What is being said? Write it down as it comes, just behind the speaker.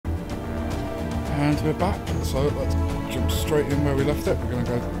And we're back, so let's jump straight in where we left it. We're going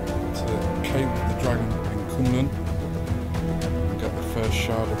to go to the Cave of the Dragon in Kunlun and get the first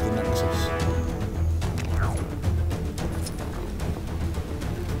shard of the Nexus.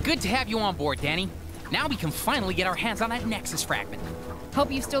 Good to have you on board, Danny. Now we can finally get our hands on that Nexus fragment.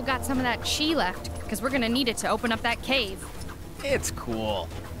 Hope you've still got some of that chi left, because we're gonna need it to open up that cave. It's cool.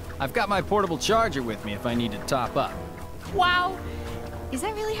 I've got my portable charger with me if I need to top up. Wow! Is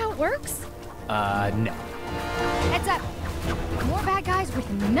that really how it works? No. Heads up! More bad guys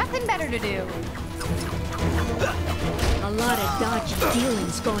with nothing better to do. A lot of dodgy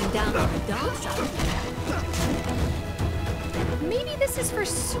dealings going down on the dark side. Maybe this is for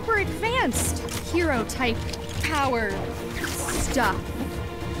super advanced hero-type power stuff.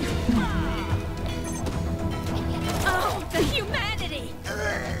 Oh, the humanity!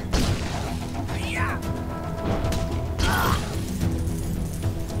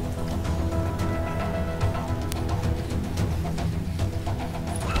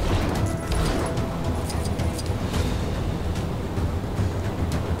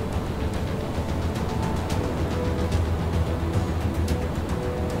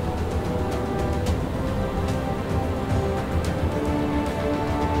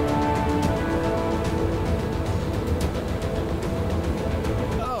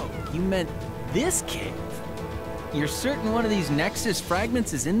 Meant this cave? You're certain one of these Nexus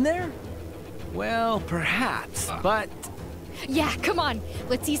fragments is in there? Well, perhaps, but... Yeah, come on.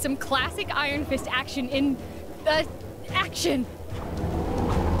 Let's see some classic Iron Fist action in... action.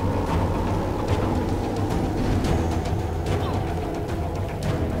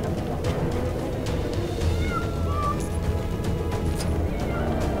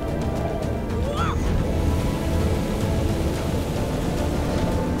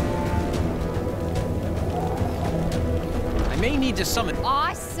 May need to summon...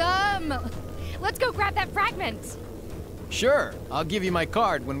 Awesome! Let's go grab that fragment! Sure, I'll give you my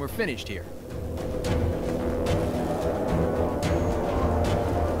card when we're finished here.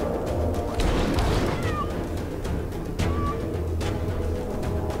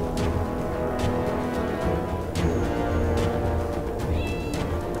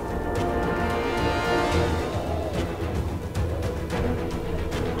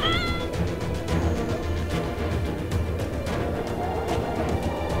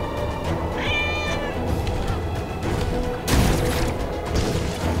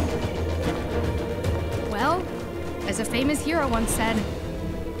 As a famous hero once said,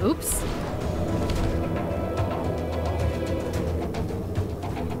 oops.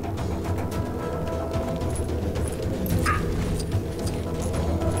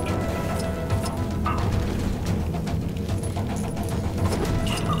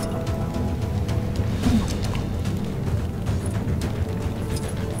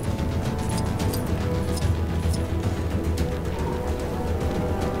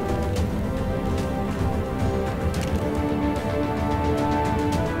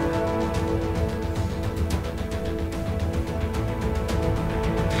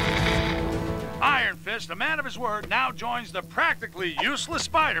 A man of his word now joins the practically useless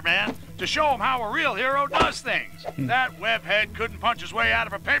Spider-Man to show him how a real hero does things. That webhead couldn't punch his way out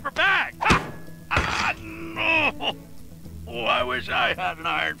of a paper bag. No! Oh, I wish I had an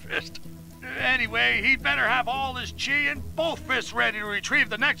Iron Fist. Anyway, he'd better have all his chi and both fists ready to retrieve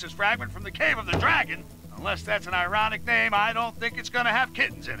the Nexus fragment from the Cave of the Dragon. Unless that's an ironic name, I don't think it's gonna have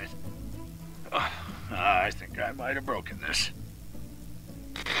kittens in it. I think I might have broken this.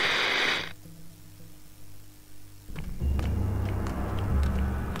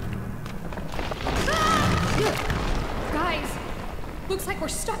 Guys, looks like we're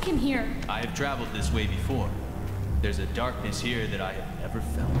stuck in here. I have traveled this way before. There's a darkness here that I have never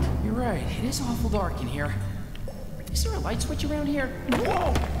felt. You're right, it is awful dark in here. Is there a light switch around here?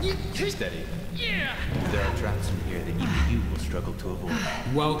 Whoa! Steady. Yeah! There are traps in here that even you will struggle to avoid.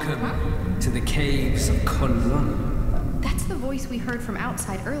 Welcome to the caves of Kunlun. That's the voice we heard from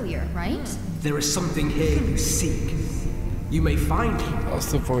outside earlier, right? There is something here you seek. You may find it.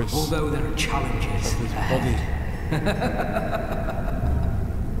 That's the voice. Although there are challenges. His body.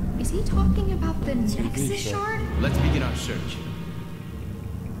 Is he talking about the Nexus shard? Let's begin our search.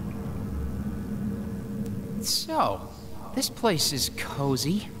 So, this place is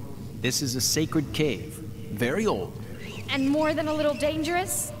cozy. This is a sacred cave. Very old. And more than a little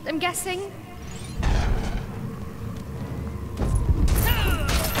dangerous, I'm guessing?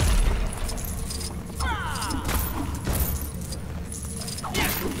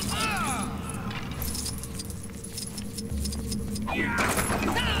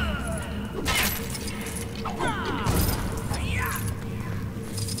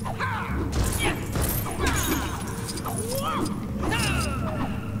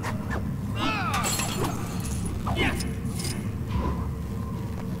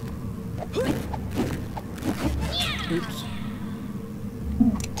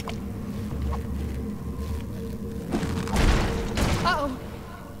 Uh-oh.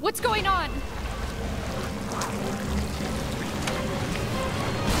 What's going on?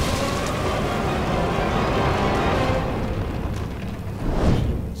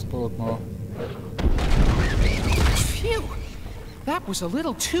 Spoiled more. Phew! That was a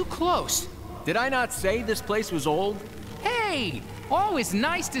little too close. Did I not say this place was old? Hey! Always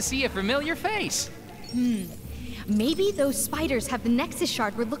nice to see a familiar face. Maybe those spiders have the Nexus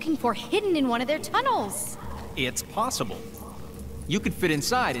shard we're looking for hidden in one of their tunnels. It's possible. You could fit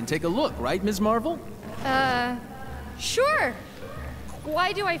inside and take a look, right, Ms. Marvel? Sure.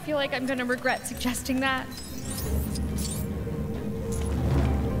 Why do I feel like I'm gonna regret suggesting that?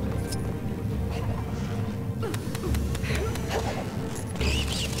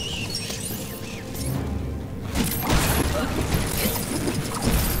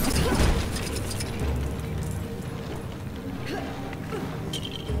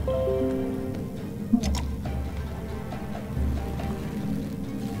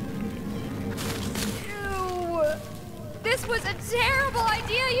 This was a terrible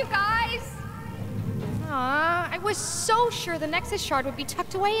idea, you guys! I was so sure the Nexus shard would be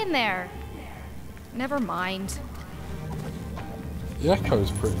tucked away in there. Never mind. The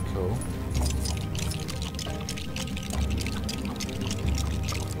echo's pretty cool.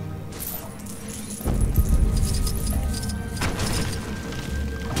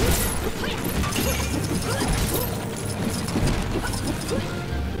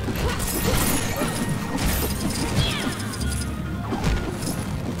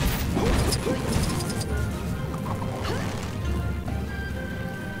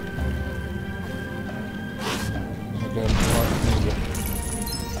 Again, like music.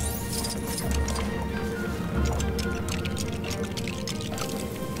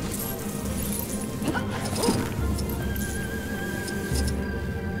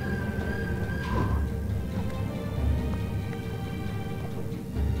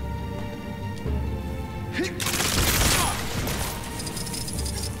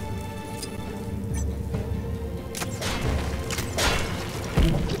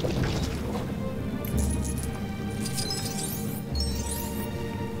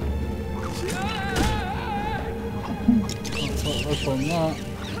 Can't on that.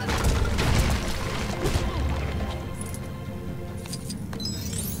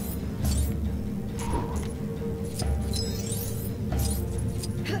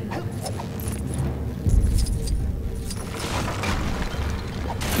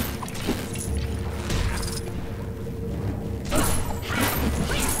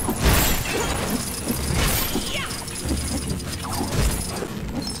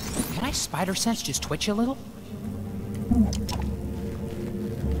 Did my spider sense just twitch a little?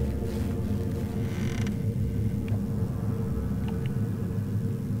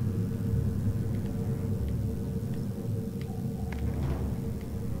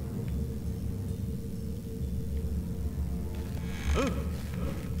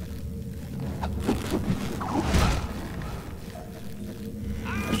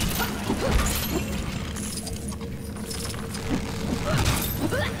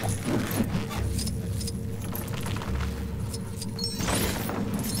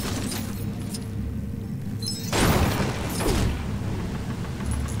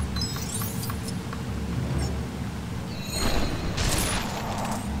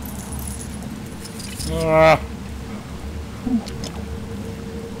 Ah.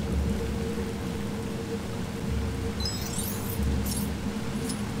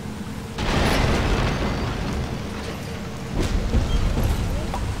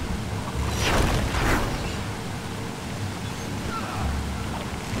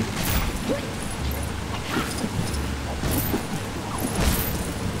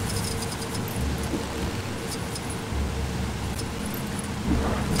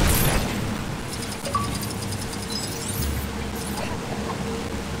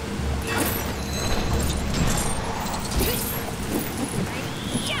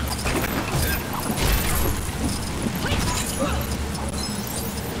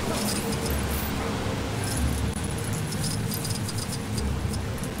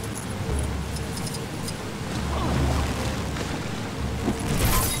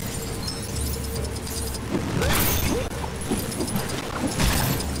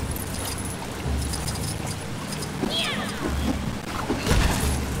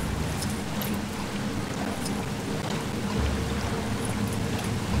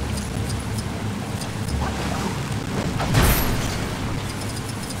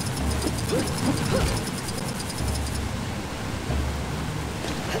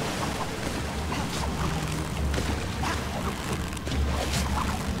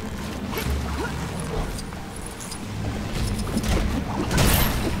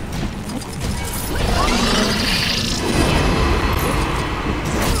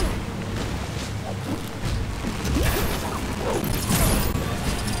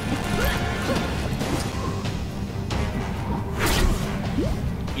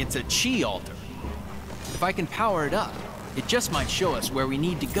 It's a chi altar. If I can power it up, it just might show us where we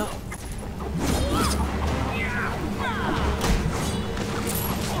need to go.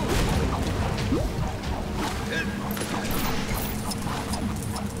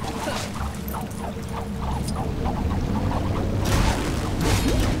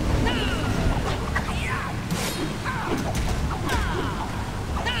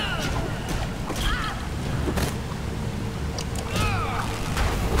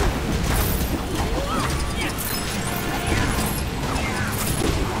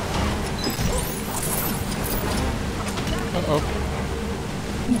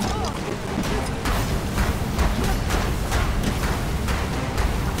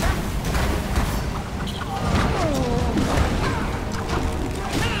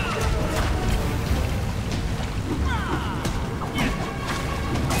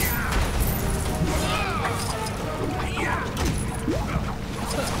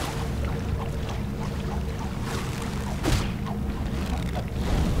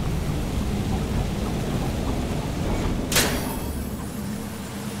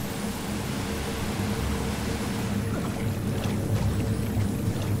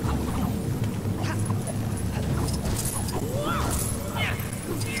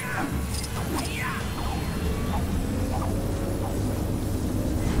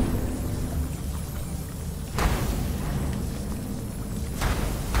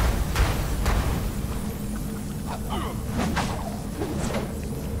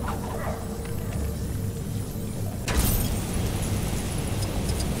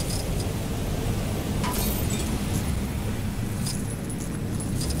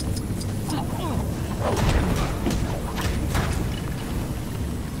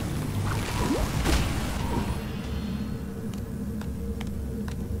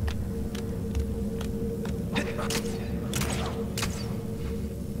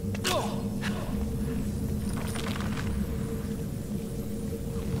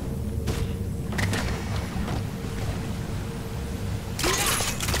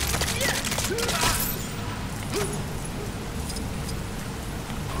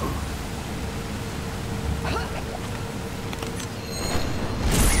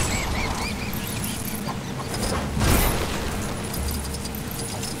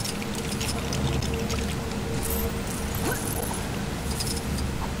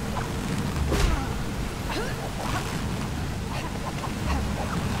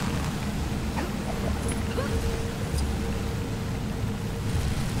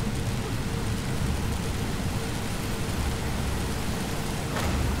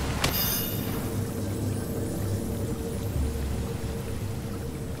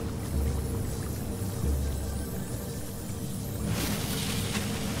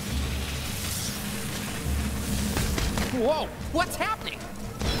 Whoa! What's happening?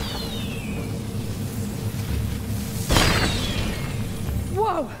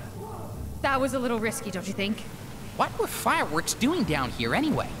 Whoa! That was a little risky, don't you think? What were fireworks doing down here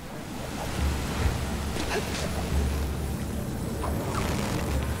anyway?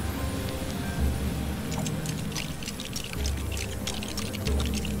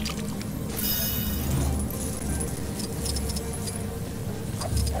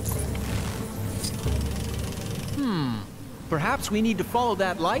 Perhaps we need to follow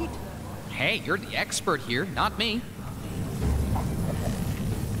that light? Hey, you're the expert here, not me.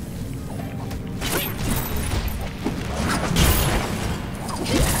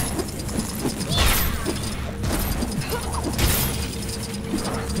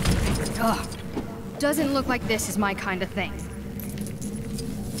 Ugh. Doesn't look like this is my kind of thing.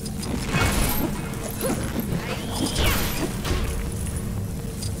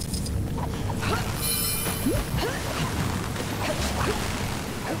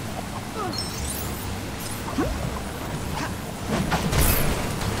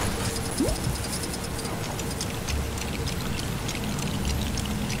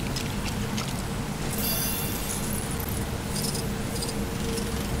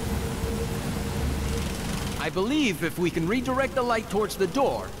 I believe if we can redirect the light towards the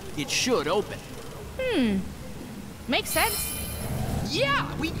door, it should open. Makes sense. Yeah,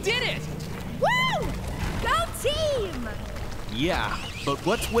 we did it! Woo! Go team! Yeah, but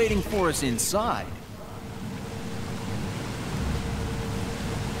what's waiting for us inside?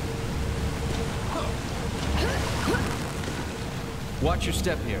 Watch your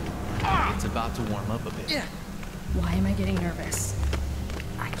step here. It's about to warm up a bit. Why am I getting nervous?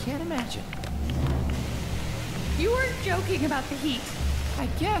 I can't imagine. You weren't joking about the heat. I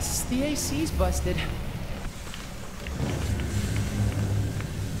guess the AC's busted.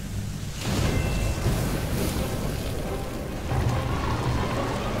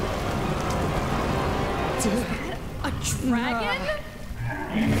 Dragon?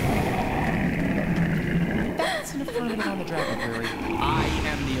 That's an affirmative on the dragon theory. I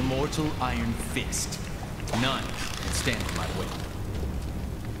am the immortal Iron Fist. None can stand in my way.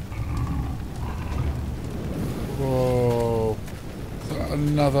 Whoa. Is that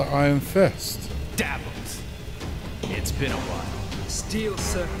another Iron Fist? Dabbles. It's been a while. Steel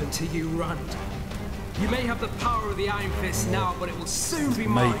serpent to you, Rand. You may have the power of the Iron Fist now, but it will soon be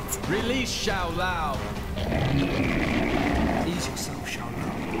mine. Release Xiao Lao. Ease yourself, Shao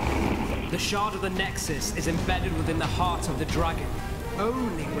Lao. The shard of the Nexus is embedded within the heart of the dragon.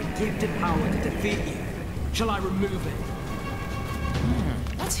 Only when gifted power to defeat you shall I remove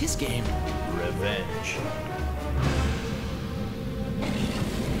it. That's his game. Revenge.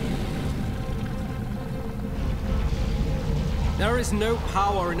 There is no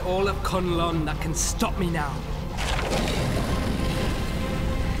power in all of Kunlun that can stop me now.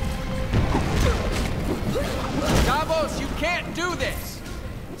 Davos, you can't do this!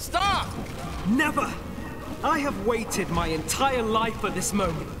 Stop! Never! I have waited my entire life for this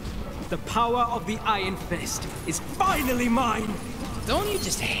moment. The power of the Iron Fist is finally mine! Don't you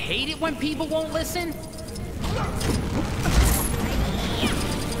just hate it when people won't listen?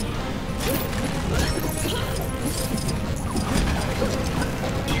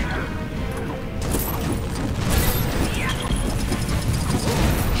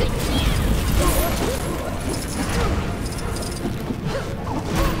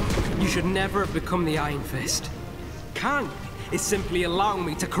 You should never have become the Iron Fist. Kang is simply allowing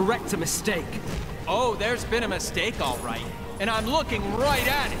me to correct a mistake. Oh, there's been a mistake, all right. And I'm looking right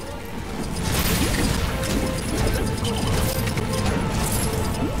at it.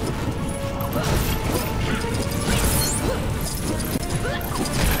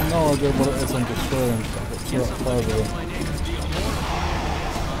 No idea what it is I'm destroying. It's not further.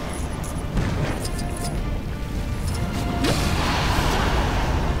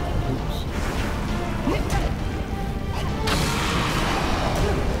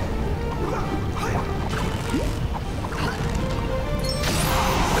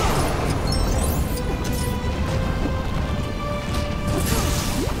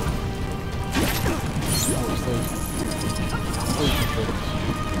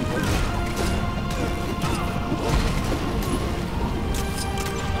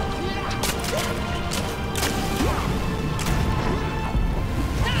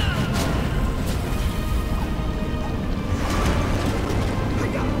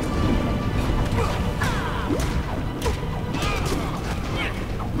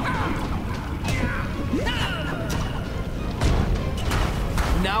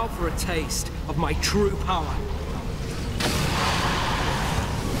 Now for a taste of my true power.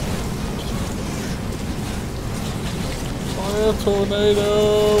 Fire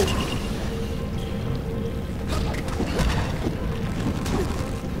tornado!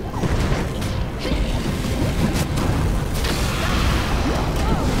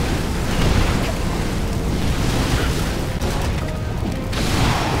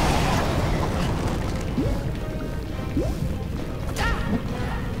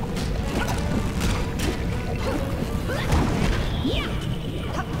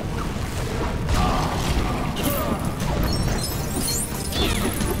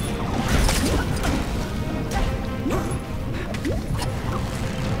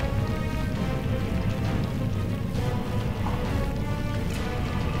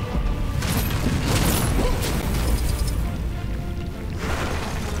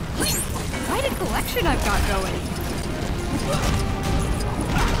 Collection I've got going.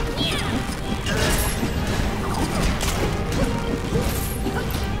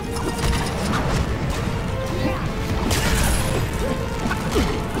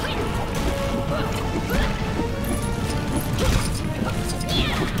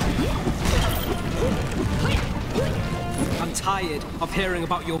 I'm tired of hearing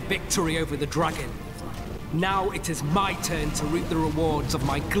about your victory over the dragon. Now it is my turn to reap the rewards of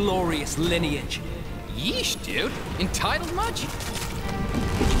my glorious lineage. Yeesh, dude. Entitled much?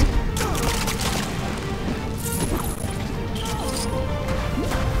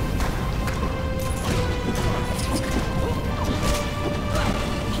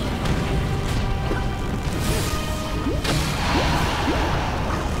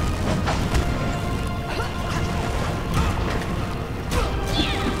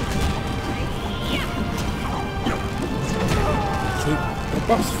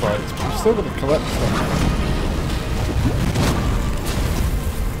 Boss fights, but I'm still going to collect them.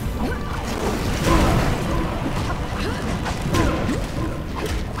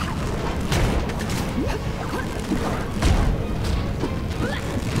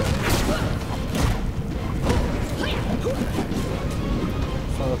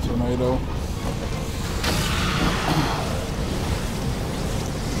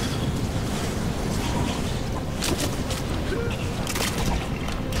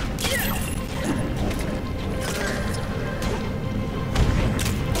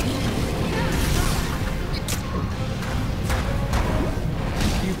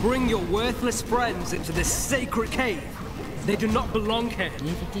 bring your worthless friends into this sacred cave. They do not belong here.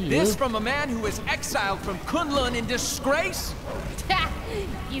 This from a man who was exiled from Kunlun in disgrace?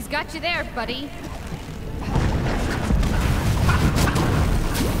 He's got you there, buddy.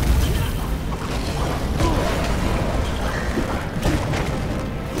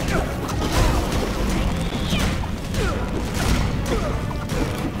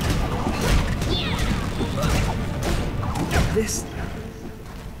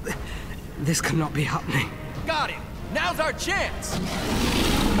 This cannot be happening. Got him! Now's our chance!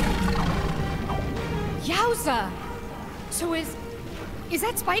 Yowza! So is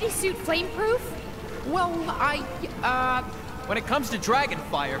that Spidey suit flame-proof? Well, when it comes to dragon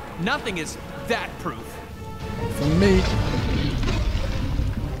fire, nothing is that proof. For me.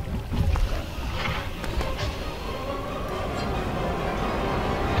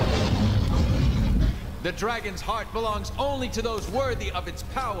 The dragon's heart belongs only to those worthy of its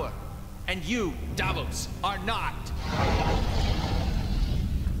power. And you, Davos, are not.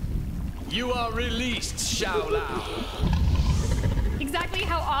 You are released, Shao Lao. Exactly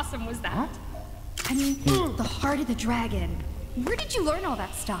how awesome was that? I mean, the heart of the dragon. Where did you learn all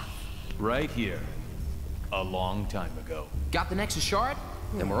that stuff? Right here. A long time ago. Got the Nexus shard?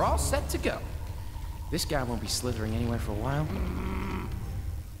 Then we're all set to go. This guy won't be slithering anywhere for a while.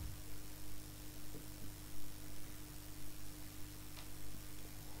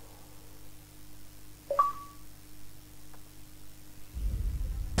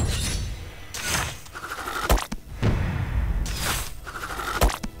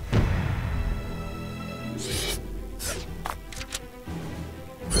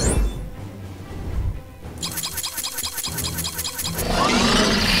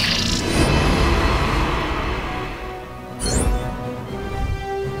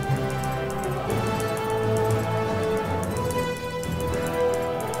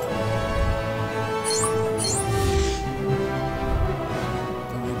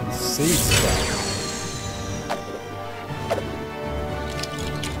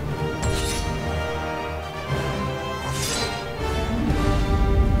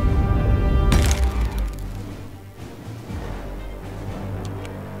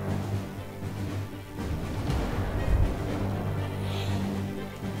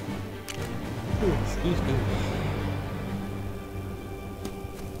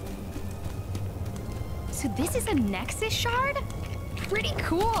 So this is a Nexus shard? Pretty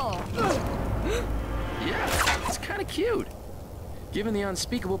cool. Yeah, it's kind of cute. Given the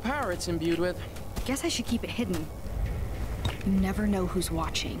unspeakable power it's imbued with. Guess I should keep it hidden. You never know who's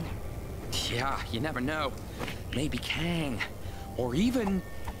watching. Yeah, you never know. Maybe Kang. Or even...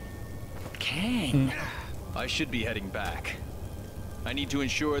 Kang. I should be heading back. I need to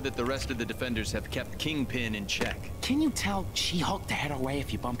ensure that the rest of the defenders have kept Kingpin in check. Can you tell She-Hulk to head our way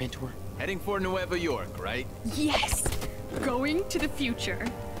if you bump into her? Heading for Nueva York, right? Yes! Going to the future.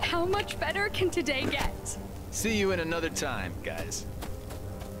 How much better can today get? See you in another time, guys.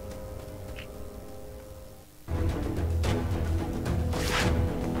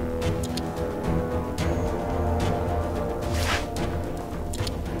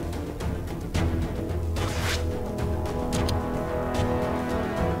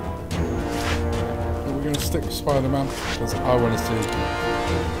 We're going to stick with Spider-Man because I want to see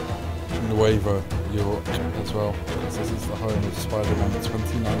Nueva York as well, because this is the home of Spider-Man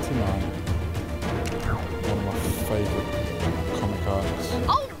 2099. One of my favourite comic arcs.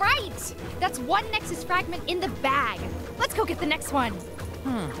 All right! That's one Nexus fragment in the bag. Let's go get the next one.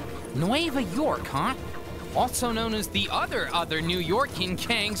 Nueva York, huh? Also known as the other New York in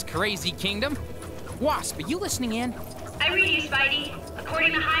Kang's crazy kingdom. Wasp, are you listening in? I read you, Spidey.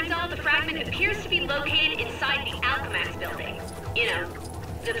 According to Heimdall, the fragment appears to be located inside the Alchemax building. You know,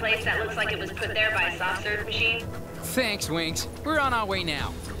 the place that looks like it was put there by a soft serve machine. Thanks, Wings. We're on our way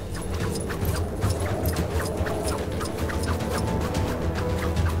now.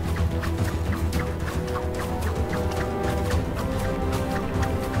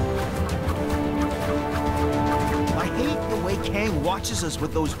 I hate the way Kang watches us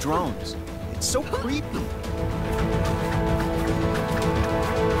with those drones. It's so creepy.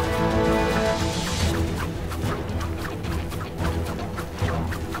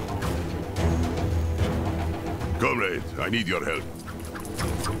 Comrade, I need your help.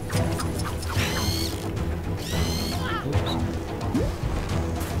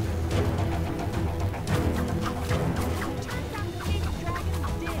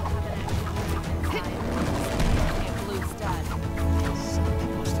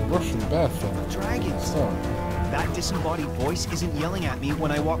 It's the Russian bear thing. Dragons. So, That disembodied voice isn't yelling at me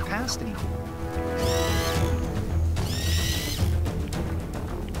when I walk past anymore.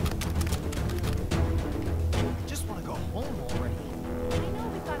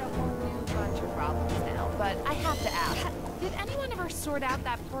 sort out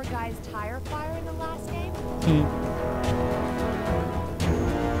that poor guy's tire fire in the last game?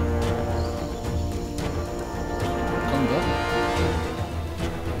 Come back.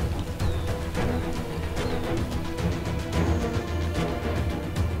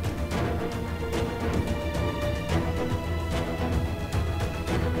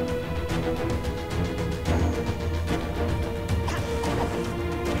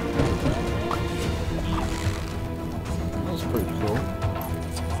 That's pretty cool.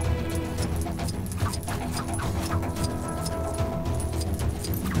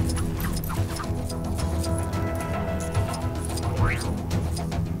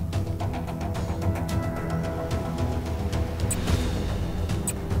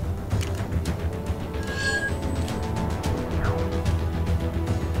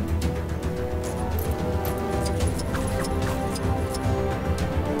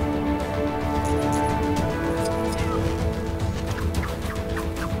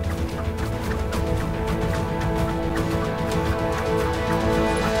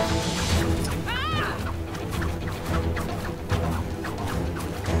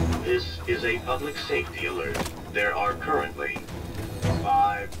 This is a public safety alert. There are currently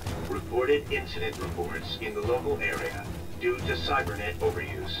 5 reported incident reports in the local area due to cybernet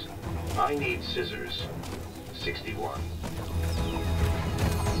overuse. I need scissors. 61.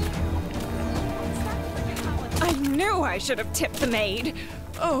 I knew I should have tipped the maid.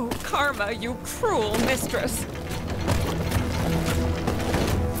 Oh, Karma, you cruel mistress.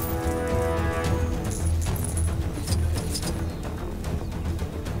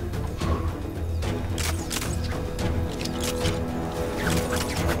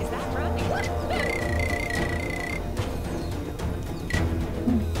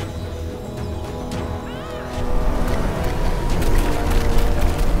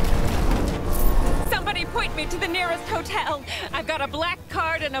 Point me to the nearest hotel. I've got a black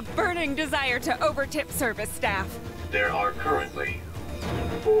card and a burning desire to overtip service staff. There are currently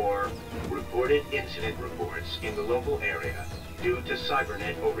 4 reported incident reports in the local area due to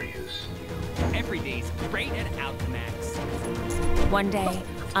cybernet overuse. Every day's great at Alchemax. One day,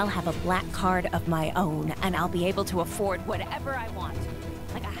 I'll have a black card of my own, and I'll be able to afford whatever I want.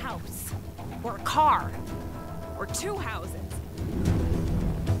 Like a house, or a car, or 2 houses.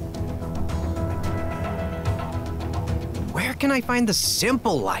 Where can I find the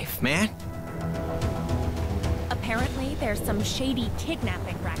simple life, man? Apparently, there's some shady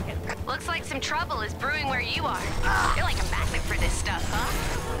kidnapping racket. Looks like some trouble is brewing where you are. You're like a magnet for this stuff, huh?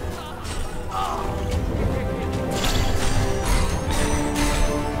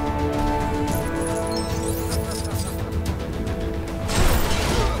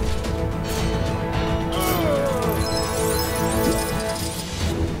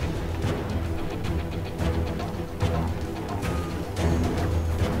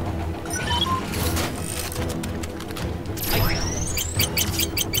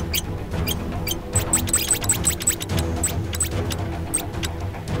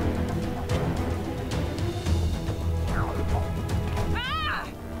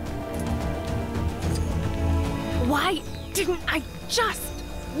 Why didn't I just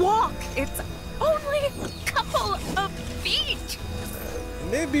walk? It's only a couple of feet.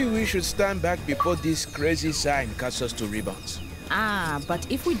 Maybe we should stand back before this crazy sign casts us to rebounds. Ah, but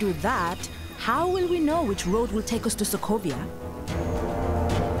if we do that, how will we know which road will take us to Sokovia?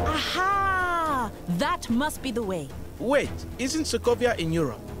 Aha! That must be the way. Wait, isn't Sokovia in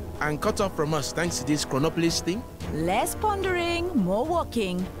Europe and cut off from us thanks to this Chronopolis thing? Less pondering, more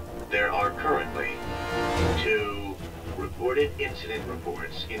walking. There are currently 2 reported incident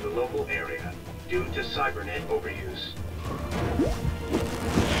reports in the local area due to cybernet overuse.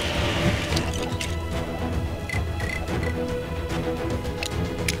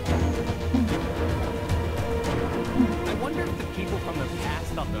 I wonder if the people from the past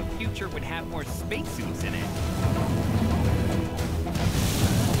thought the future would have more spacesuits in it.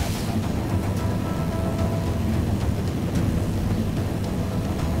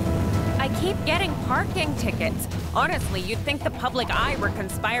 I keep getting parking tickets. Honestly, you'd think the public eye were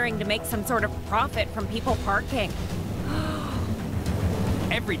conspiring to make some sort of profit from people parking.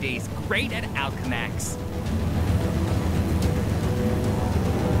 Every day's great at Alchemax.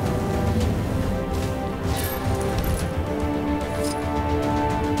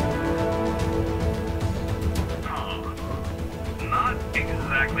 Not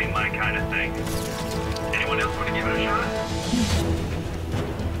exactly my kind of thing. Anyone else want to give it a shot?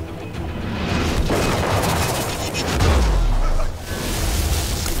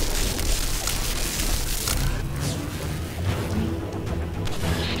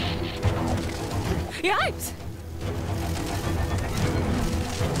 Yipes!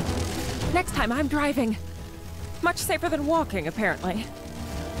 Next time I'm driving. Much safer than walking, apparently.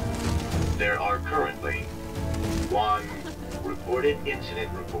 There are currently 1 reported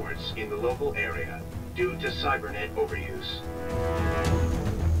incident reports in the local area due to cybernet overuse.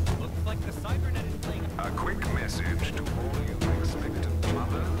 Looks like the cybernet is playing a quick message to all you expectant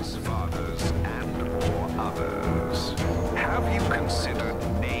mothers, fathers, and/or others. Have you considered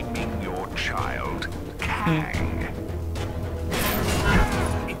naming your child Kang?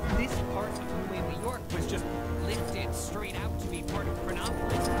 If this part of New York was just lifted straight out to be part of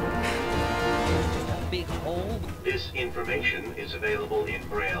Chronopolis, just a big hole. This information is available in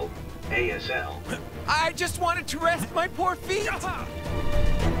Braille, ASL. I just wanted to rest my poor feet! Apparently,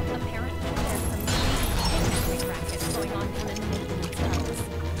 there's some kidnapping rackets going on in the maintenance tunnels.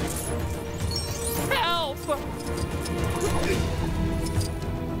 Help!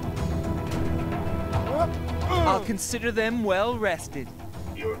 I'll consider them well rested.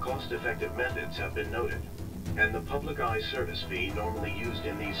 Your cost-effective methods have been noted, and the public eye service fee normally used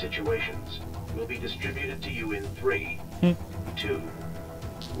in these situations will be distributed to you in 3, 2,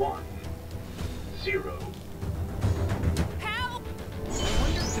 1, 0. Help! I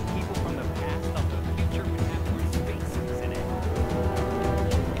wonder if the people from the past of the future would have more spacesuits in it.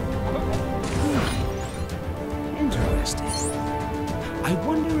 Interesting. I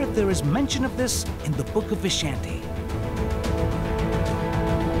wonder if there is mention of this in the Book of Vishanti.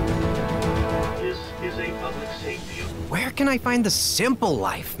 This is a public safety. Where can I find the simple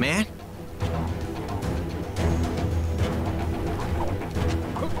life, man?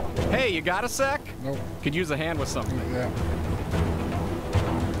 Hey, you got a sec? Nope. Could use a hand with something. Yeah.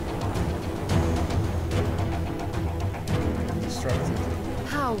 Distracted.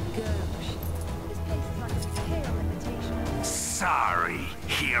 How gauche. This place is like a pale imitation. Sorry,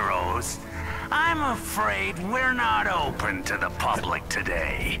 heroes. I'm afraid we're not open to the public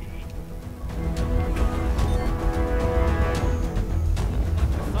today.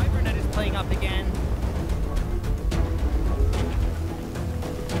 The cybernet is playing up again.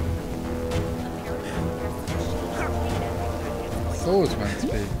 It's always meant to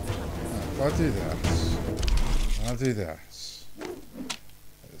be. Right, if I do this, and I do this,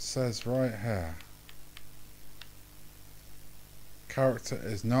 it says right here, character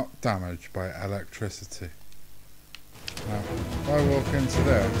is not damaged by electricity. Now, if I walk into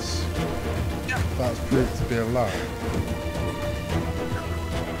this, that's proved to be a lie.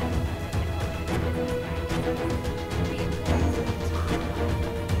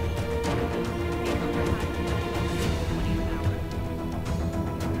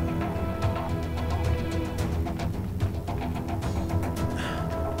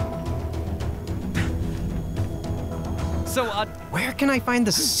 So, where can I find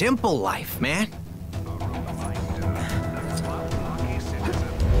the simple life, man?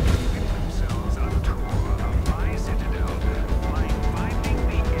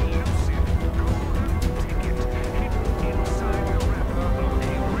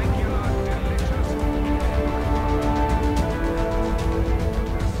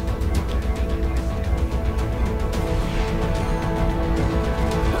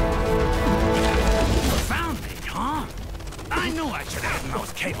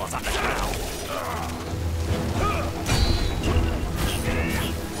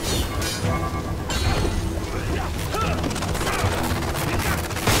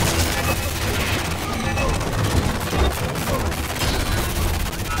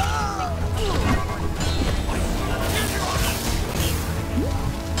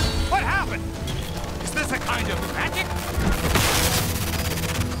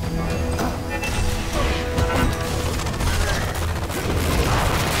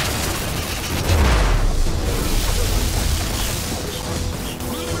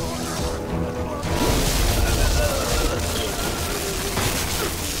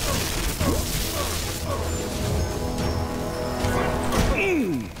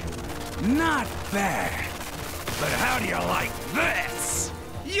 Not bad. But how do you like this?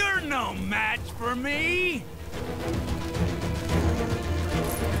 You're no match for me!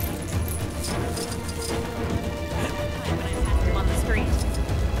 On the street.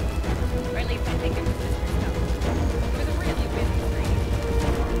 Or at least I think it was Mr. Stone. It was a really busy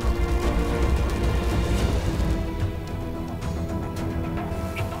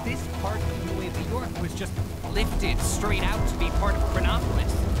If this part of New York was just lifted straight out to be part of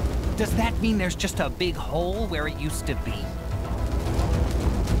Chronopolis, does that mean there's just a big hole where it used to be?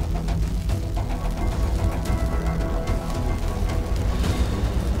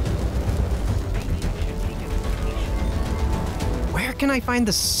 Where can I find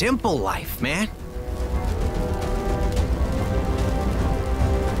the simple life, man?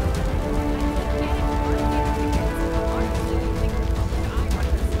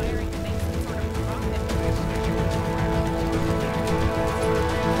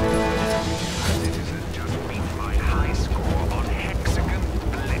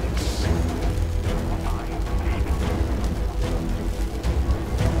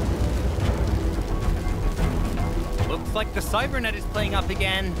 Looks like the cybernet is playing up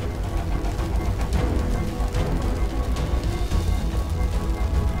again.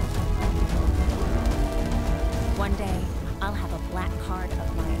 One day, I'll have a black card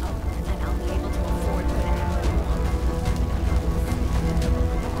of my own, and I'll be able to afford whatever I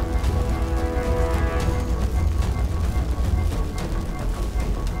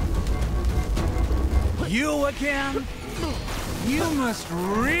want. You again? You must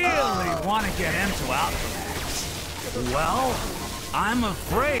really want to get into Alchemax. Well, I'm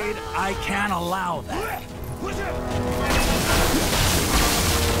afraid I can't allow that.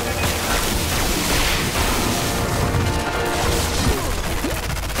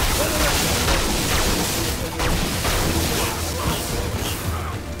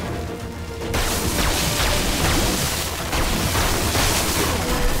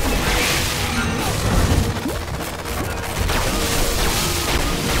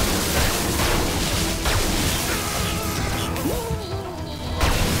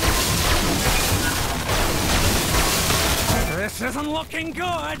 This isn't looking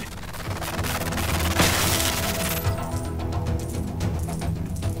good!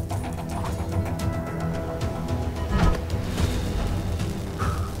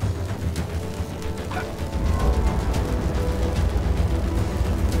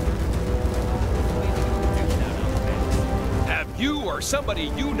 Have you or somebody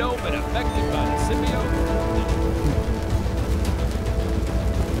you know been affected by the symbiote?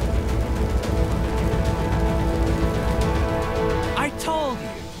 I told you,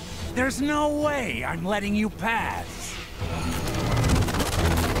 there's no way I'm letting you pass.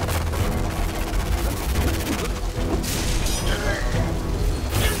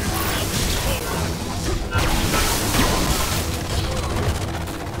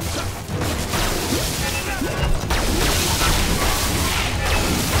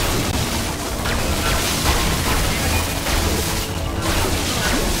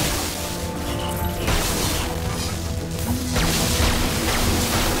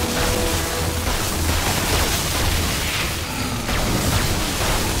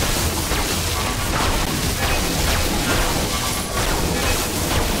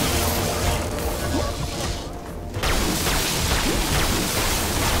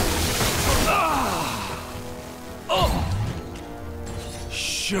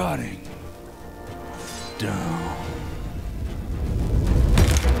 Shutting down.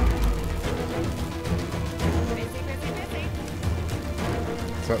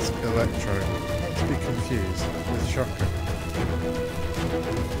 So that's Electro. Not to be confused with Shocker.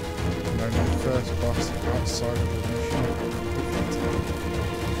 Known as the first boss outside of the mission.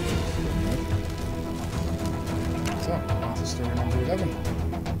 So, on to story number 11.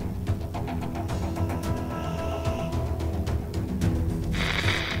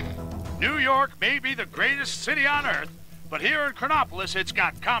 New York may be the greatest city on Earth, but here in Chronopolis it's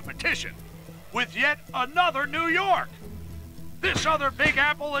got competition with yet another New York. This other Big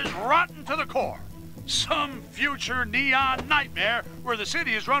Apple is rotten to the core. Some future neon nightmare where the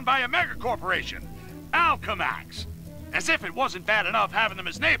city is run by a mega corporation, Alchemax. As if it wasn't bad enough having them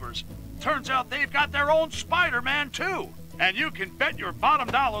as neighbors, turns out they've got their own Spider-Man too. And you can bet your bottom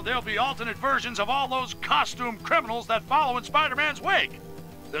dollar there'll be alternate versions of all those costume criminals that follow in Spider-Man's wake.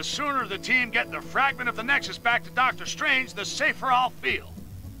 The sooner the team get the fragment of the Nexus back to Dr. Strange, the safer I'll feel.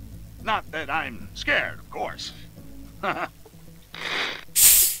 Not that I'm scared, of course. No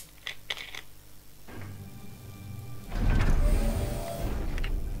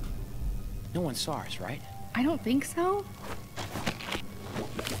one saw us, right? I don't think so.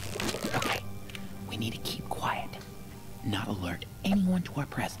 Okay, we need to keep quiet. Not alert anyone to our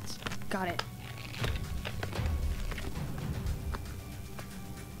presence. Got it.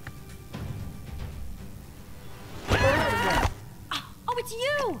 Oh, it's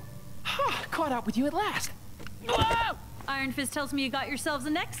you! Caught up with you at last. Whoa! Iron Fist tells me you got yourselves a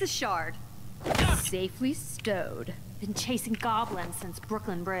Nexus shard. Safely stowed. Been chasing goblins since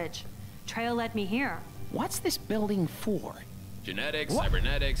Brooklyn Bridge. Trail led me here. What's this building for? Genetics,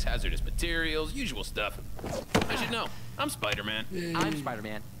 cybernetics, hazardous materials, usual stuff. I should know. I'm Spider-Man. I'm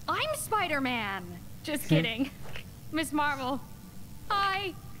Spider-Man. I'm Spider-Man. Just kidding. Miss Marvel.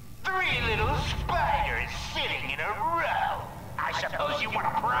 Hi. 3 little spiders sitting in a row. I suppose you want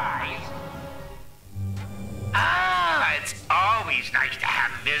a prize? Ah, it's always nice to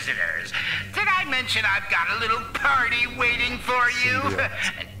have visitors. Did I mention I've got a little party waiting for you?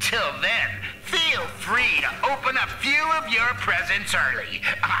 Until then, feel free to open a few of your presents early.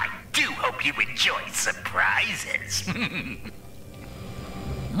 I do hope you enjoy surprises.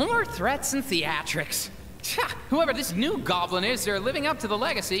 More threats and theatrics. Whoever this new goblin is, they're living up to the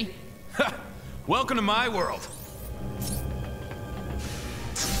legacy. Welcome to my world.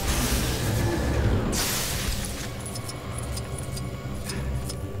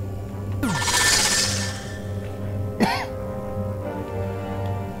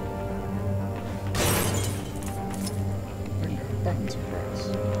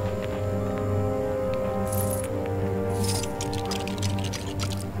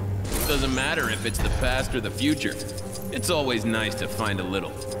 Doesn't matter if it's the past or the future. It's always nice to find a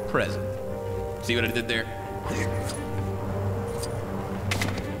little present. See what I did there?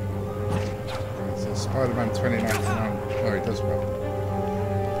 So Spider-Man 2099. Oh, he does well.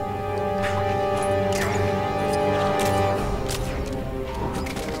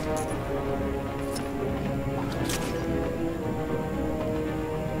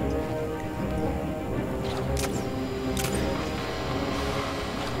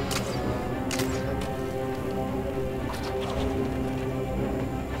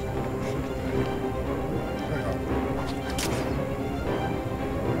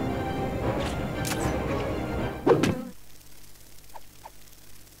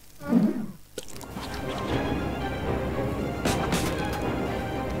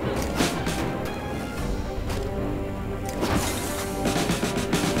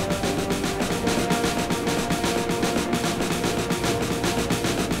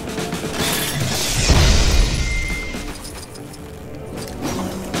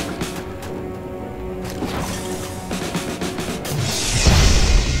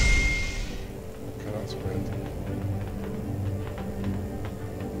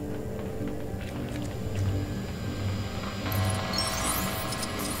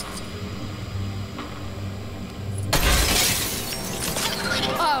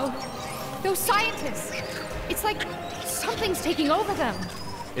 Those scientists! It's like something's taking over them.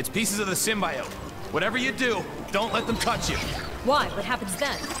 It's pieces of the symbiote. Whatever you do, don't let them touch you. Why? What happens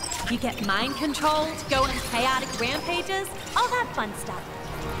then? You get mind controlled, go on chaotic rampages, all that fun stuff.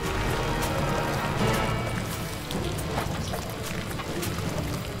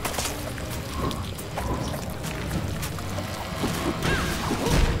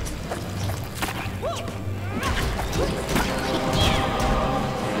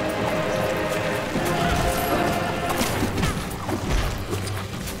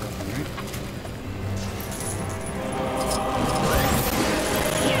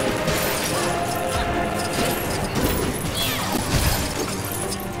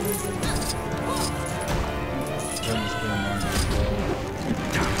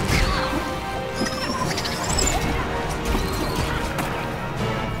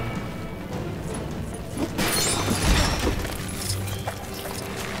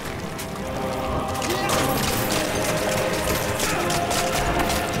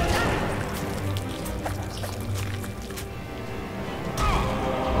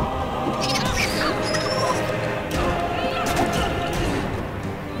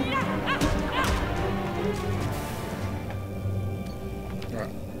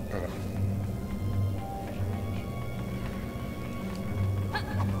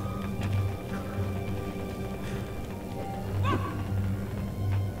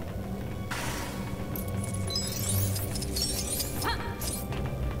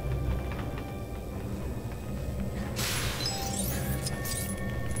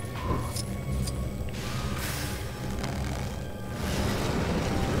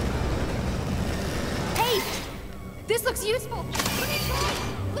 This looks useful.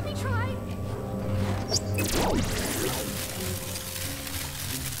 Let me try.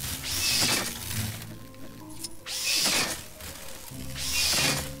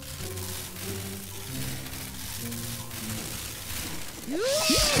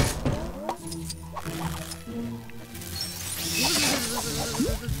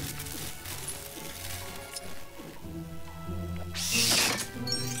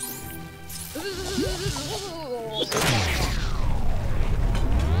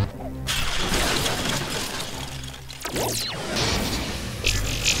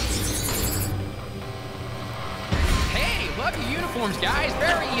 Hey, love your uniforms, guys.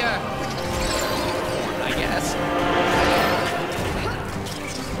 Very, I guess.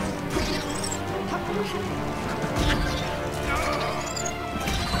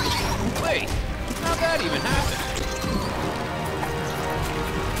 Wait, how'd that even happen?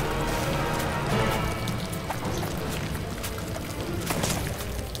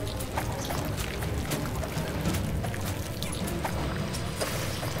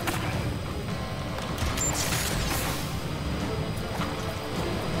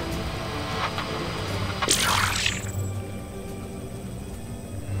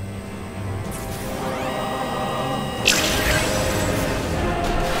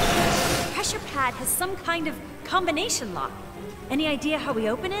 Has some kind of combination lock. Any idea how we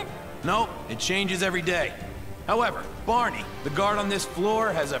open it? Nope, it changes every day. However, Barney, the guard on this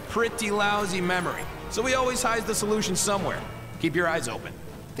floor, has a pretty lousy memory, so he always hides the solution somewhere. Keep your eyes open.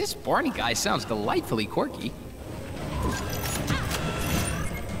 This Barney guy sounds delightfully quirky.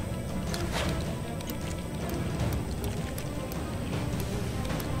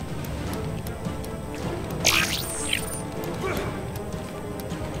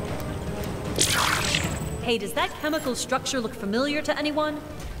 Hey, does that chemical structure look familiar to anyone?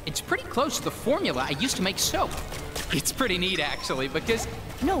 It's pretty close to the formula I used to make soap. It's pretty neat, actually, because...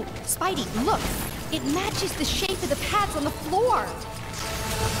 No, Spidey, look. It matches the shape of the pads on the floor.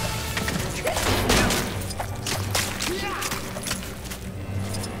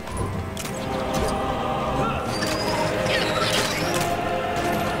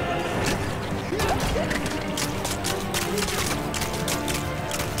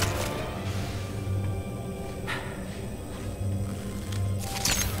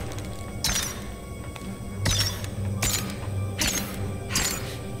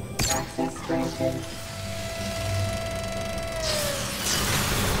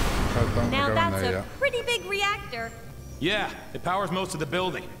 Now that's a pretty big reactor. Yeah, it powers most of the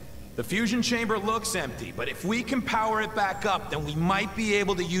building. The fusion chamber looks empty, but if we can power it back up, then we might be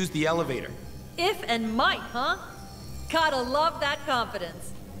able to use the elevator. If and might, huh? Gotta love that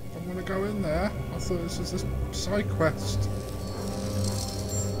confidence. I want to go in there. I thought this was a side quest.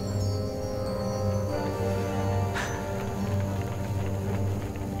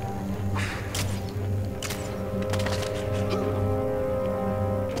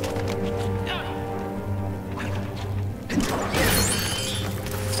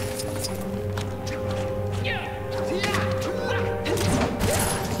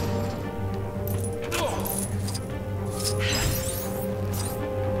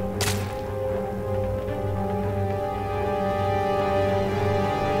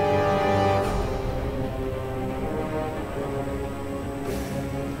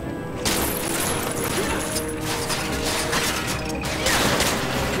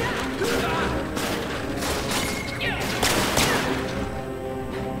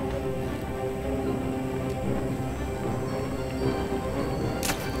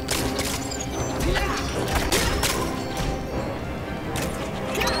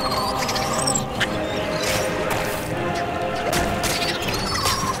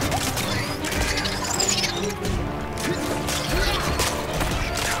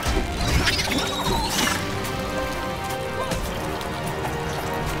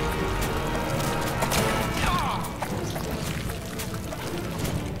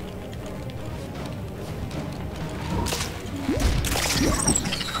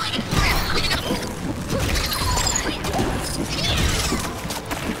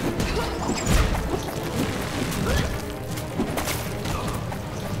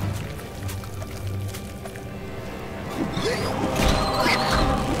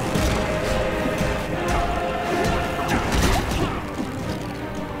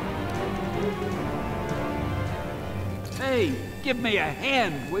 Hey, give me a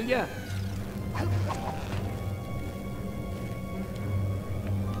hand, will ya?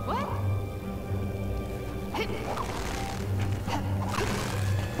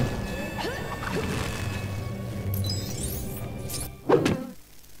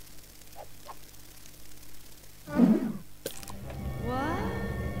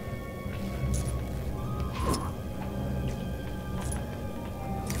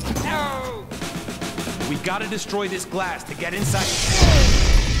 We gotta destroy this glass to get inside.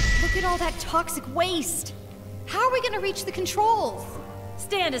 Look at all that toxic waste. How are we gonna reach the controls?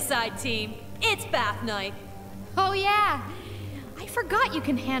 Stand aside, team. It's bath night. Oh yeah. I forgot you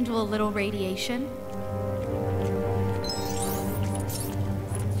can handle a little radiation.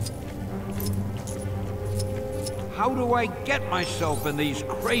 How do I get myself in these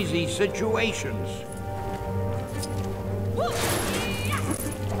crazy situations?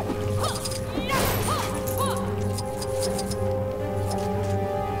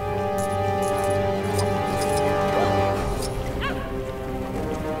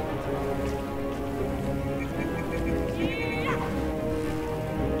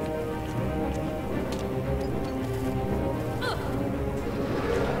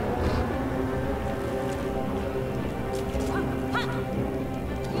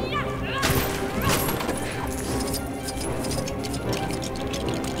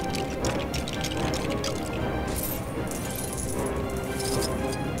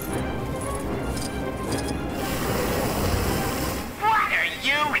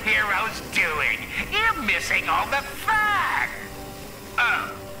 All the fun!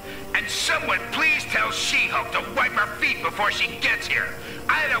 Oh, and someone please tell She-Hulk to wipe her feet before she gets here.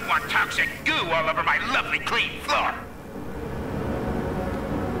 I don't want toxic goo all over my lovely clean floor.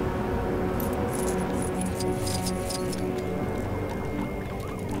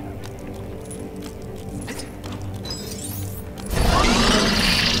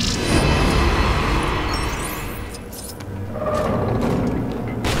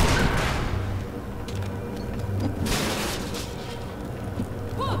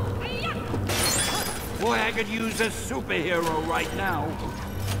 Boy, I could use a superhero right now.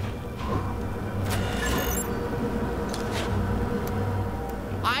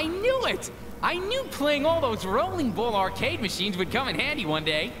 I knew it! I knew playing all those rolling ball arcade machines would come in handy one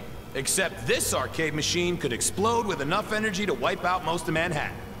day. Except this arcade machine could explode with enough energy to wipe out most of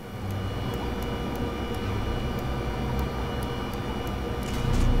Manhattan.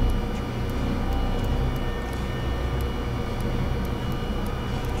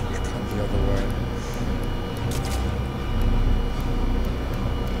 The other way.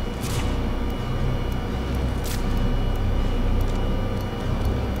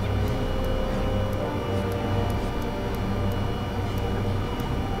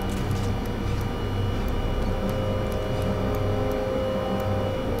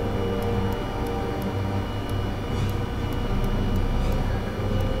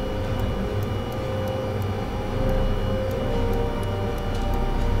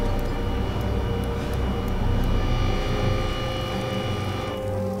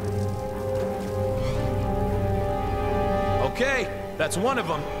 Okay, that's one of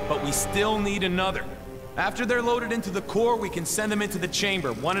them, but we still need another. After they're loaded into the core, we can send them into the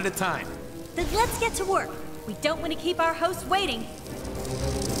chamber, one at a time. Then let's get to work. We don't want to keep our host waiting.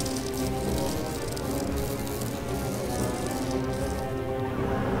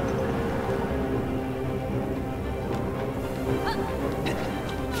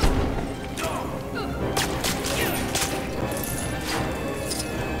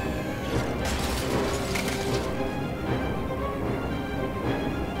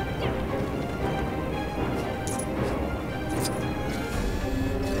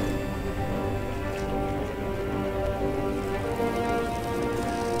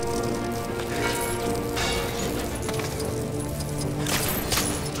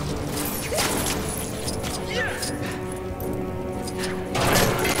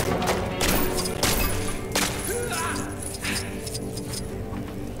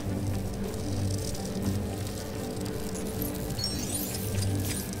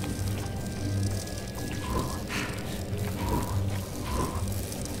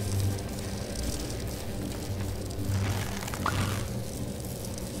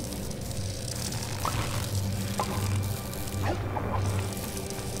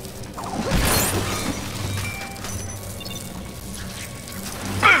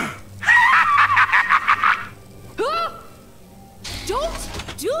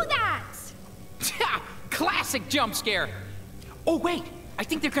 Classic jump scare. Oh, wait. I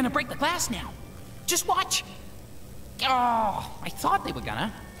think they're gonna break the glass now. Just watch. Oh, I thought they were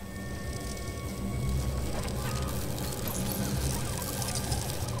gonna.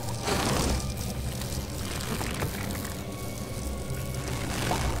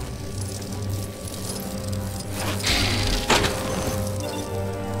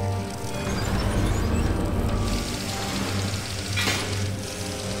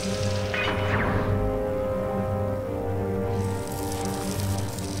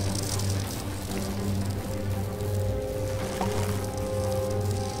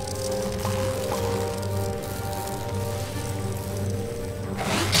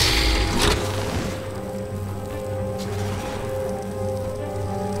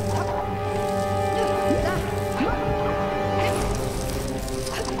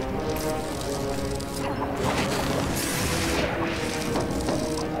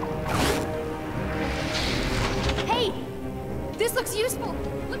 This looks useful.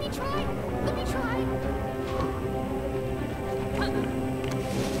 Let me try. Let me try.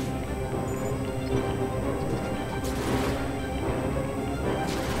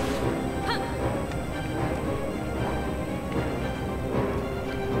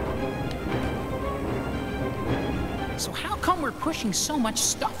 So how come we're pushing so much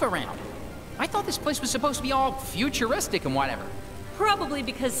stuff around? I thought this place was supposed to be all futuristic and whatever. Probably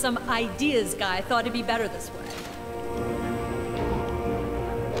because some ideas guy thought it'd be better this way.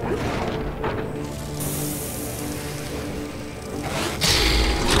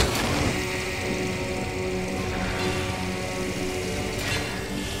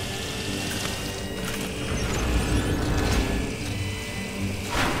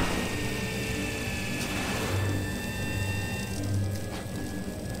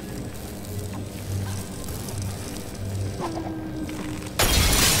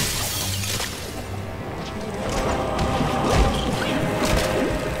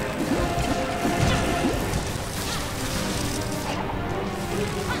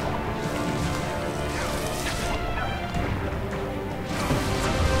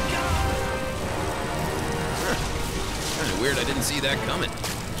 Kinda weird I didn't see that coming.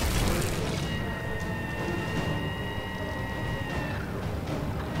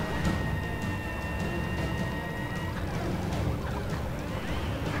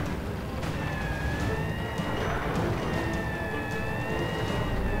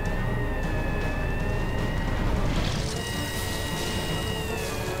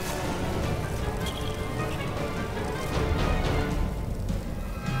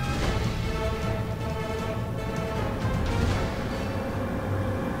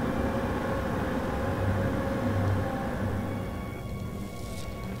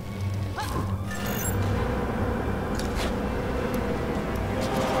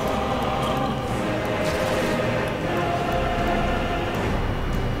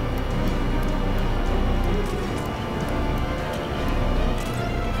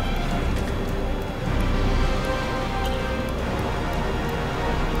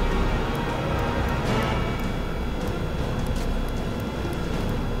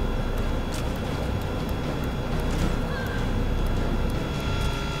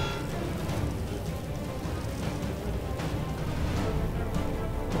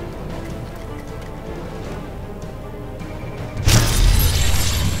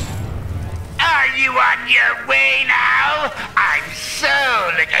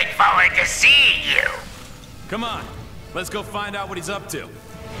 looking forward to seeing you. Come on, let's go find out what he's up to.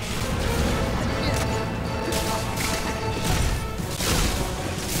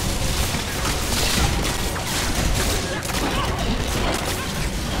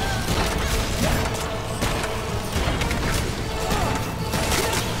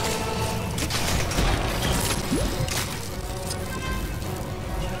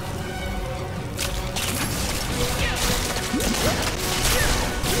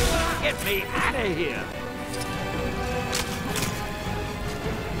 Get me out of here!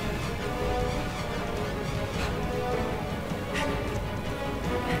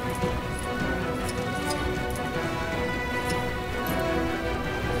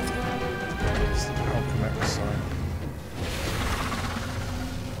 It's the Alchemix sign.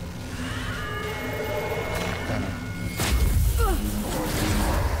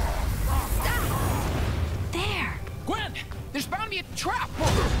 There! Gwen! There's bound to be a trap!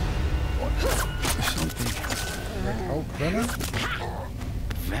 Oh, Venom?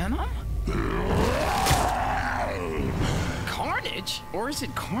 Venom? Carnage? Or is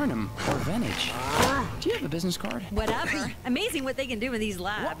it Carnum or Venage? Do you have a business card? Whatever. Amazing what they can do in these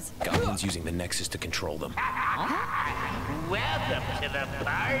labs. Goblin's using the Nexus to control them. Welcome to the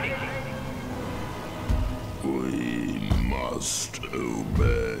party. We must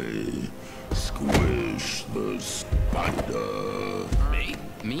obey. Squish the spider.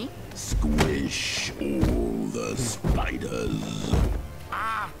 Me? Squish all the spiders.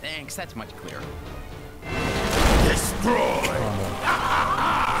 Ah, thanks. That's much clearer. Destroy!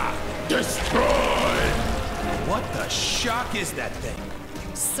 Destroy! What the shock is that thing?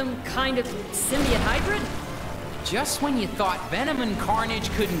 Some kind of symbiote hybrid? Just when you thought Venom and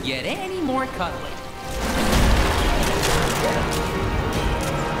Carnage couldn't get any more cuddly.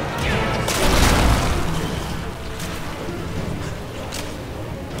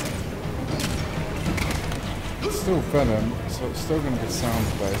 It's still Venom, so it's still going to be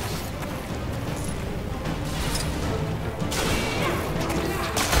sound-based.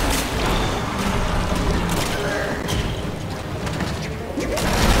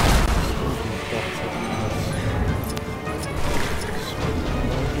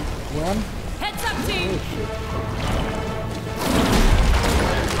 Heads up, team!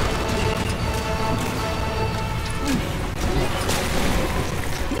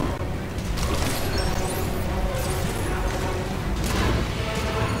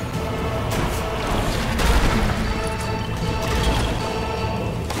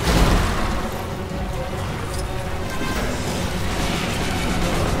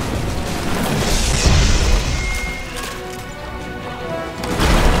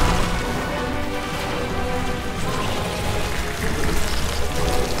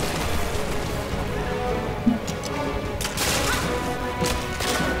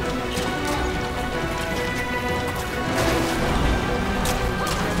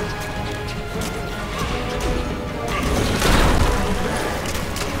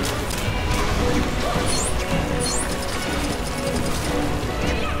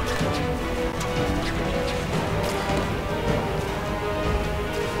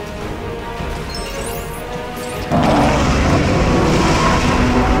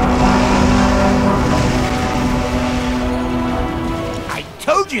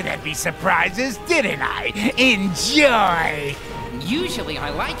 Told you there'd be surprises, didn't I? Enjoy! Usually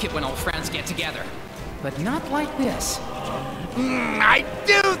I like it when old friends get together, but not like this. I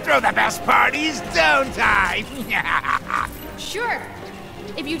do throw the best parties, don't I? Sure,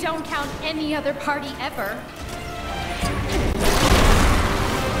 if you don't count any other party ever.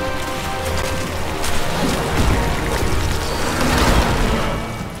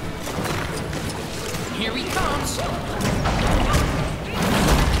 Here he comes.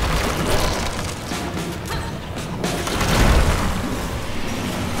 Heads up, team!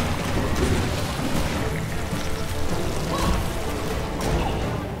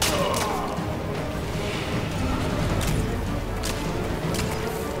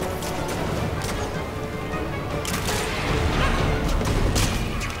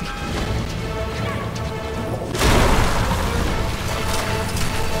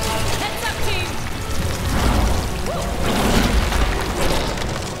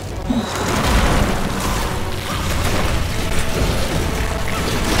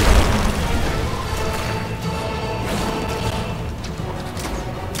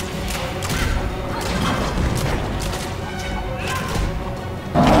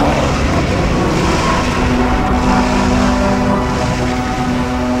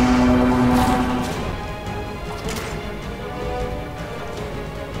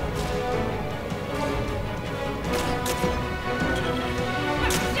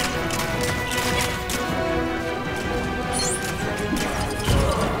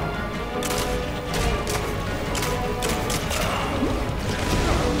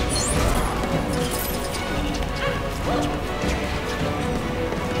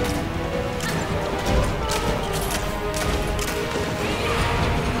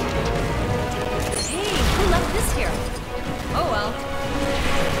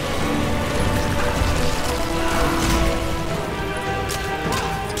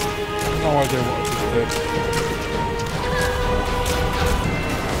 No idea what I just did.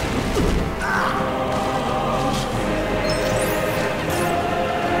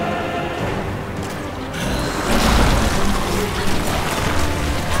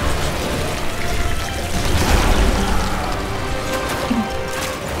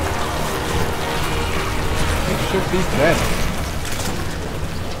 It should be dead.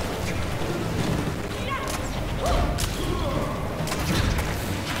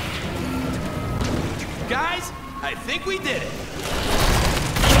 Guys, I think we did it.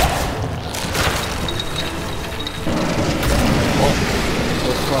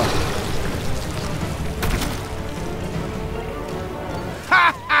 What's that?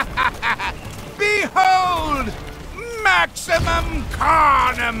 Behold! Maximum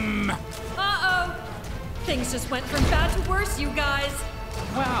Carnum! Uh-oh. Things just went from bad to worse, you guys.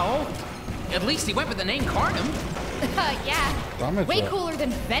 Well, at least he went with the name Carnum. Yeah. Damage Way it. cooler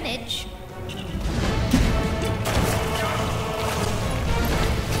than Venage.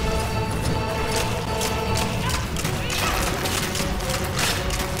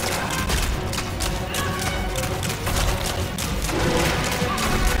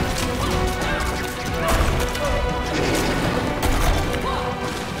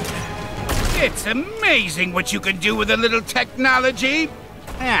 It's amazing what you can do with a little technology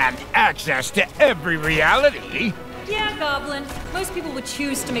and access to every reality. Yeah, Goblin. Most people would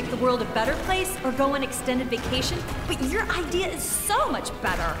choose to make the world a better place or go on extended vacation, but your idea is so much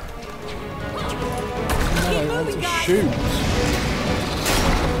better. No, I want to shoot.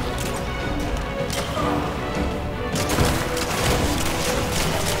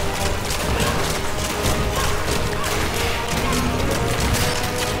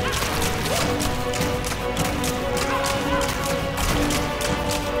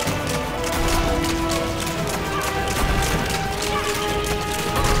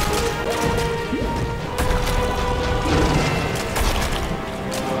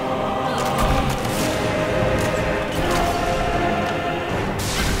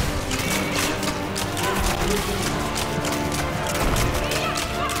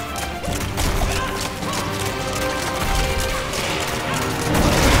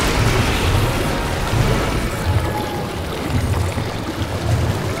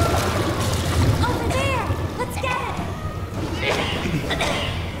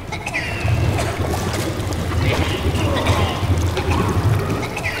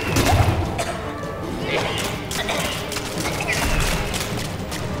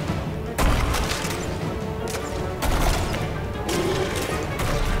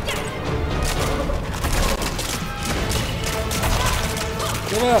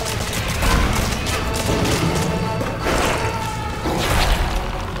 Get up!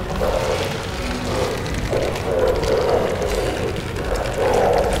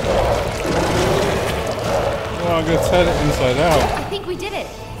 Oh, I'm gonna turn it inside out. I think we did it.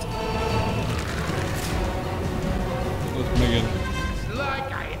 Look, Megan.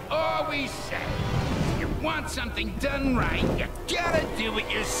 Like I always say, you want something done right, you gotta do it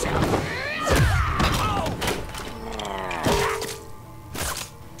yourself.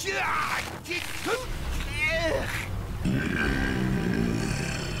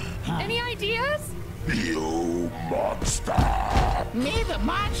 Any ideas? You monster! Me, the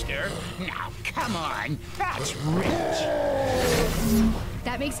monster? Now, come on, that's rich.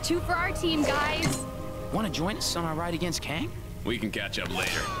 That makes 2 for our team, guys. Want to join us on our ride against Kang? We can catch up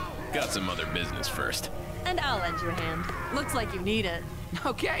later. Got some other business first. And I'll lend you a hand. Looks like you need it.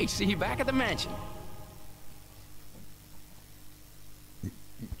 Okay, see you back at the mansion.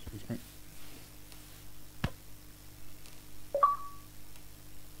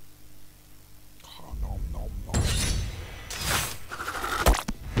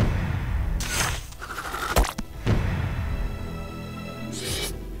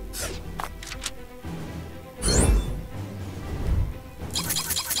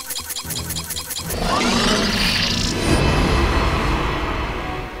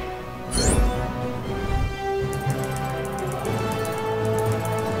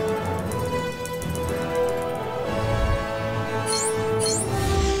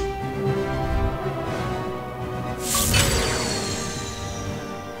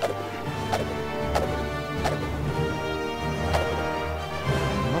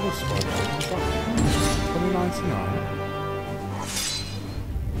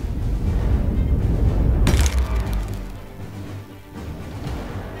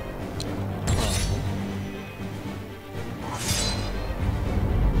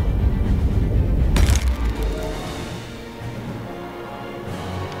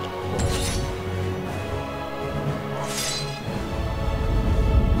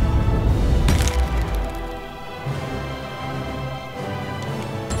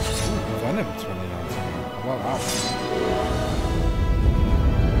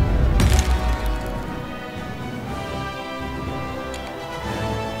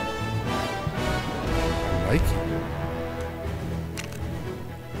 like it.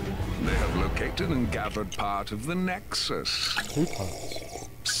 They have located and gathered part of the Nexus. 2 parts.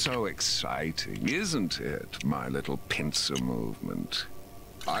 So exciting, isn't it, my little pincer movement?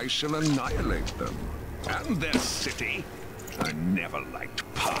 I shall annihilate them. And their city. I never liked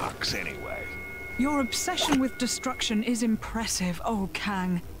parks anyway. Your obsession with destruction is impressive, oh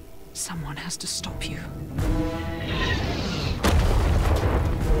Kang. Someone has to stop you.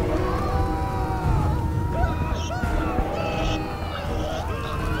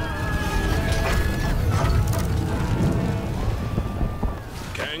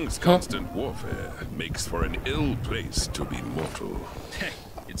 Kang's constant warfare makes for an ill place to be mortal. Hey,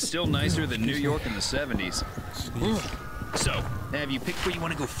 it's still nicer than New York in the 70s. So, have you picked where you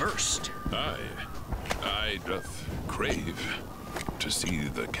want to go first? I doth crave to see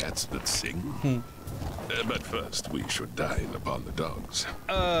the cats that sing. But first, we should dine upon the dogs.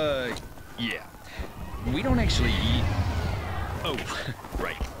 Yeah. We don't actually eat... Oh,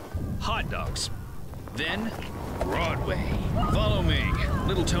 right. Hot dogs. Then, Broadway. Follow me.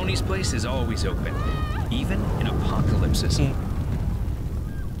 Little Tony's place is always open, even in apocalypses.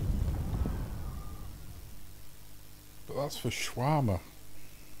 But that's for shawarma.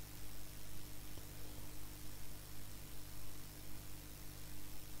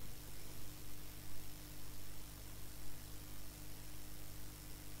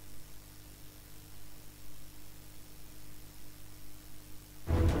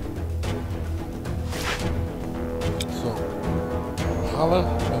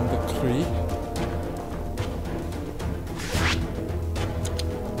 And the tree.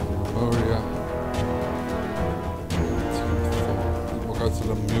 Moria. We'll go to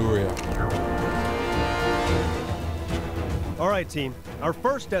the Muria. All right, team. Our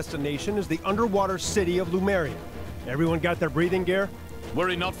first destination is the underwater city of Lumeria. Everyone got their breathing gear?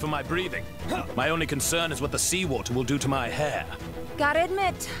 Worry not for my breathing. My only concern is what the seawater will do to my hair. Gotta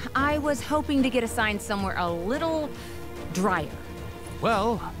admit, I was hoping to get assigned somewhere a little drier.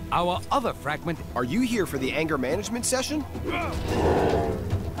 Well, our other fragment... Are you here for the anger management session?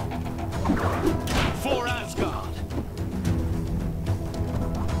 For Asgard!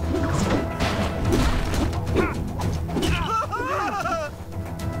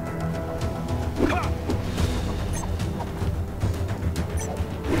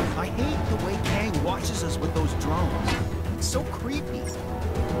 I hate the way Kang watches us with those drones. It's so creepy.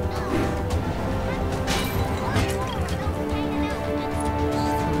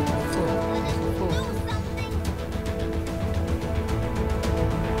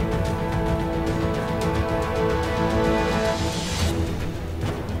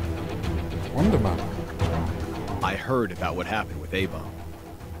 I heard about what happened with A-Bomb.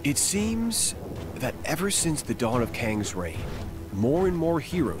 It seems that ever since the dawn of Kang's reign, more and more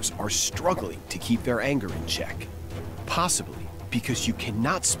heroes are struggling to keep their anger in check. Possibly because you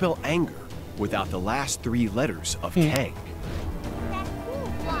cannot spell anger without the last 3 letters of Kang. That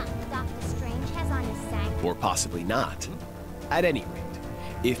cool block Dr. Strange has on his sack. Or possibly not. At any rate,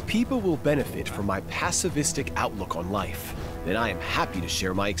 if people will benefit from my pacifistic outlook on life, then I am happy to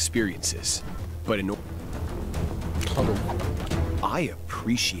share my experiences. But in order... I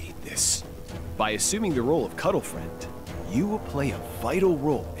appreciate this. By assuming the role of Cuddle Friend, you will play a vital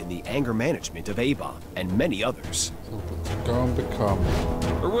role in the anger management of A-Bomb and many others. Go and become...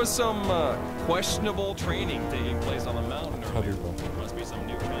 There was some questionable training taking place on the mountain earlier. Must be some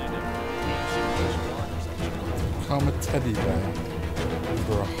new kind of ancient art or something. Become a teddy bear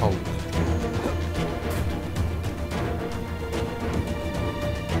for a Hulk.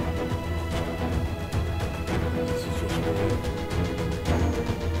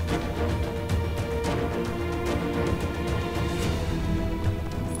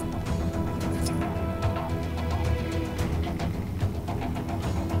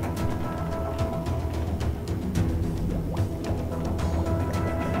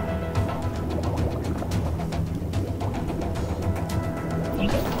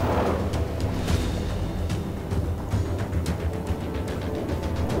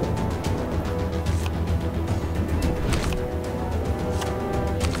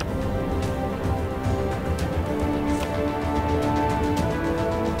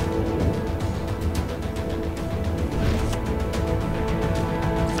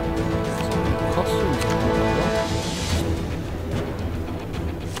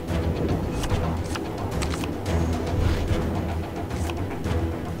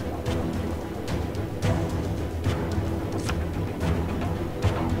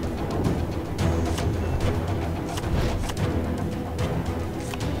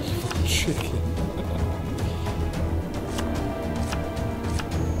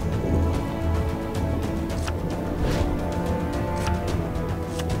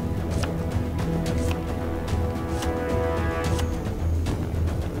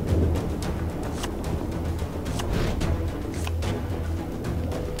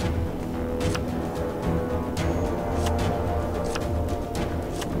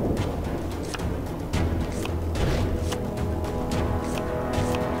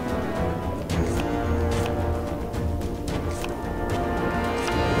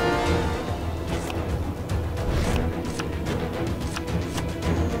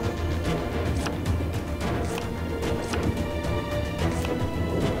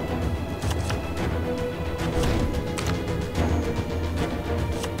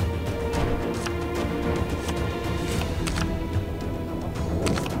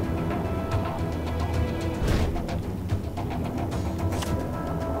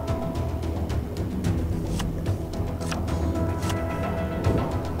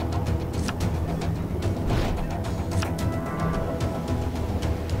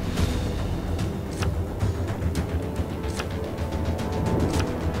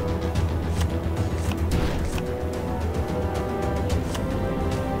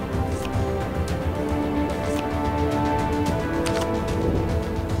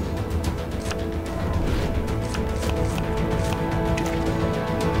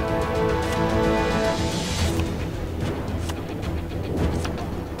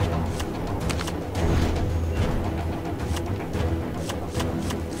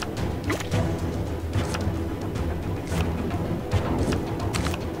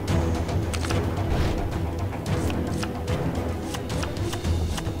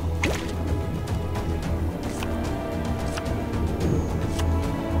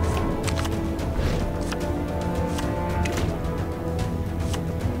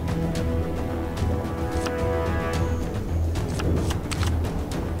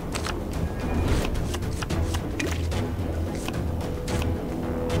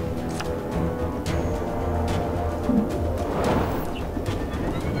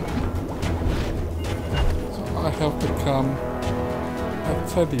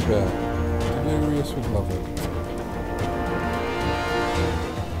 teddy bear. Delirious would love it.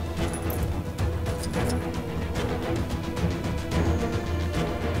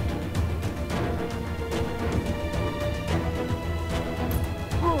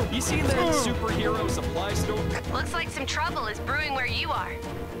 You seen that superhero supply store? Looks like some trouble is brewing where you are.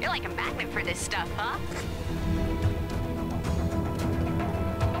 You're like a magnet for this stuff, huh?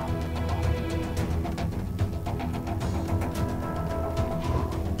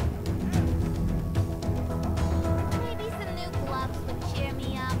 Maybe some new gloves would cheer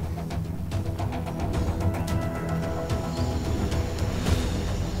me up.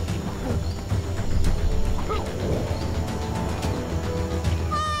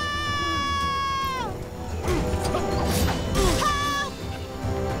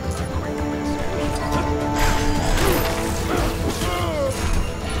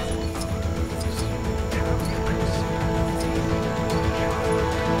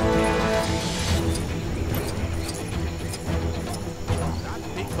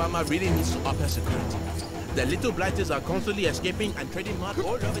 Farmer really needs to up her security. The little blighters are constantly escaping and trading mud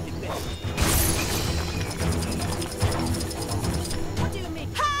all over the place. What do you mean?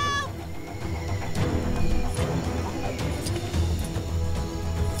 Help!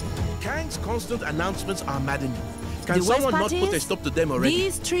 Kang's constant announcements are maddening. Can The worst someone part not put a is, stop to them already?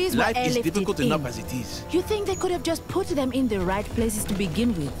 these trees were Life is airlifted difficult in. enough as it is. You think they could have just put them in the right places to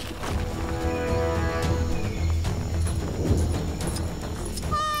begin with?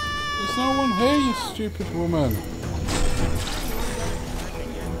 There's no one here, you stupid woman.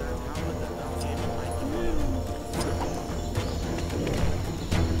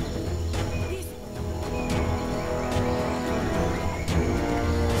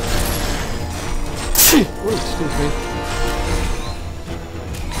 Oh, excuse me.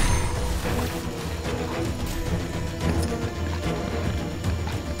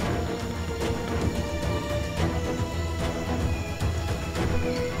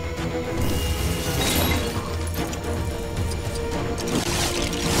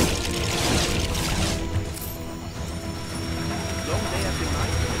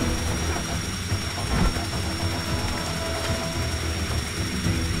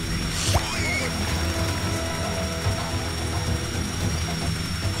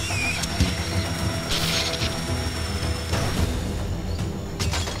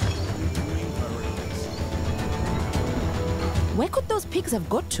 Where could those pigs have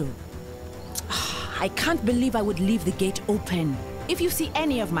got to? I can't believe I would leave the gate open. If you see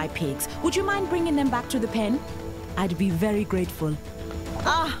any of my pigs, would you mind bringing them back to the pen? I'd be very grateful.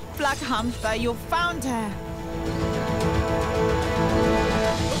 Ah, Black Hamster, you found her.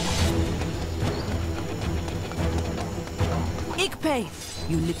 Ikpe,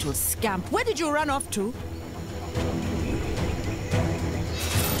 you little scamp. Where did you run off to?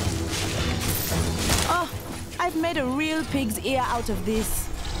 Oh, I've made a real pig's ear out of this.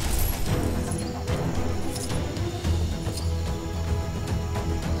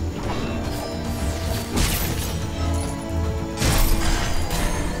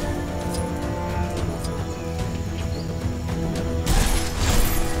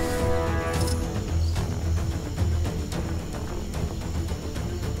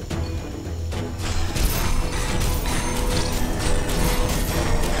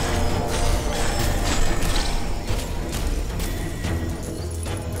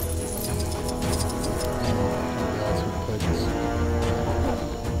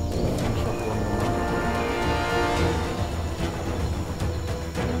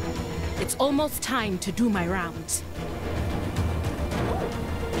 It's almost time to do my rounds.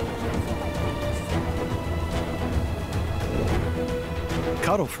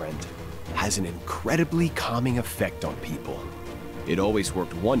 Cuddle Friend has an incredibly calming effect on people. It always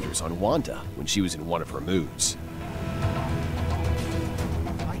worked wonders on Wanda when she was in one of her moods.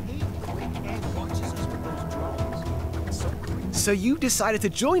 So you decided to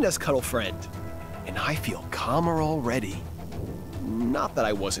join us, Cuddle Friend. And I feel calmer already. Not that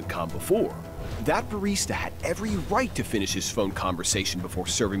I wasn't calm before. That barista had every right to finish his phone conversation before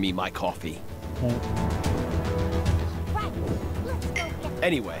serving me my coffee.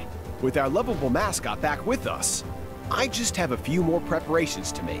 Anyway, with our lovable mascot back with us, I just have a few more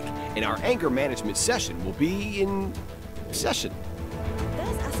preparations to make, and our anger management session will be in session.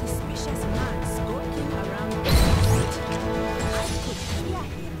 There's a suspicious man skulking around the street. I could hear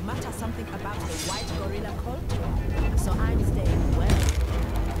him mutter something about the white gorilla cult, so I'm staying well.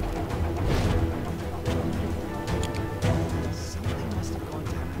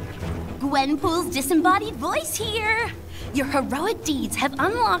 Gwenpool's disembodied voice here. Your heroic deeds have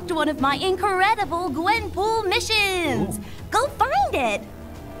unlocked one of my incredible Gwenpool missions. Go find it.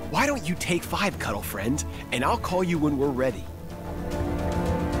 Why don't you take 5, cuddle friend, and I'll call you when we're ready.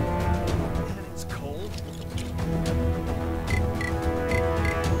 Man, it's cold.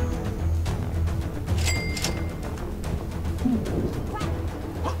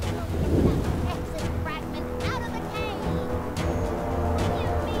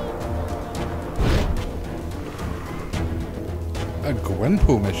 A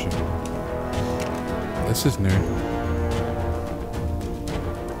Gwenpool mission. This is new.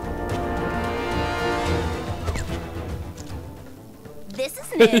 This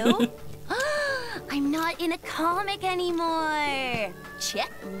is new. I'm not in a comic anymore.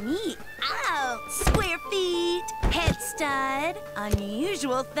 Check me out. Square feet, head stud,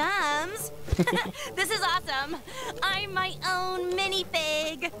 unusual thumbs. This is awesome. I'm my own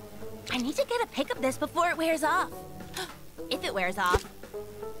minifig. I need to get a pic of this before it wears off. If it wears off.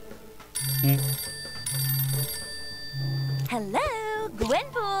 Hello,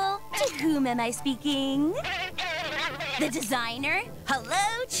 Gwenpool. To whom am I speaking? The designer?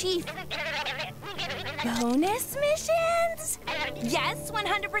 Hello, Chief. Bonus missions? Yes,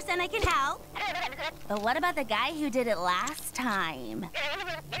 100% I can help. But what about the guy who did it last time?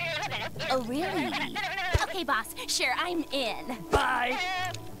 Oh, really? Okay, boss. Sure, I'm in. Bye.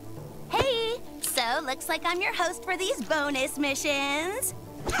 Hey, so looks like I'm your host for these bonus missions.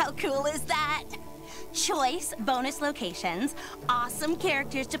 How cool is that? Choice bonus locations, awesome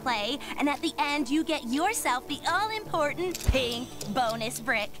characters to play, and at the end you get yourself the all-important pink bonus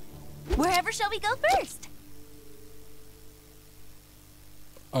brick. Wherever shall we go first?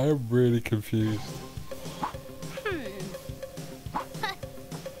 I am really confused.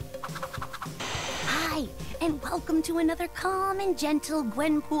 Hi, and welcome to another calm and gentle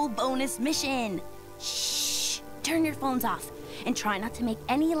Gwenpool bonus mission. Shh, turn your phones off. And try not to make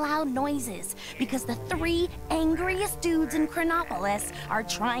any loud noises, because the 3 angriest dudes in Chronopolis are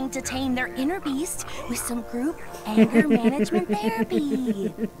trying to tame their inner beast with some group anger management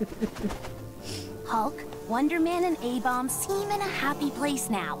therapy. Hulk, Wonder Man, and A-Bomb seem in a happy place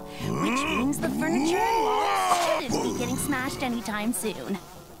now, which means the furniture and walls shouldn't be getting smashed anytime soon.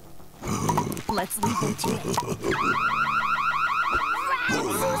 Let's leave them to it.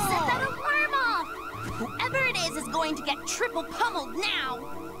 Who set that alarm off? Whoever it is going to get triple pummeled now.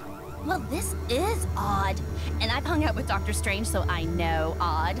 Well, this is odd. And I've hung out with Dr. Strange, so I know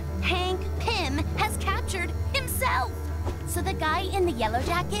odd. Hank Pym has captured himself. So the guy in the yellow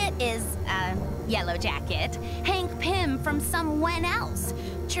jacket is, Yellow Jacket. Hank Pym from someone else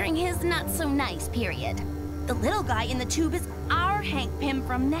during his not-so-nice period. The little guy in the tube is our Hank Pym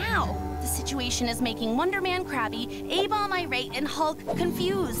from now. The situation is making Wonder Man crabby, A-Bomb irate, and Hulk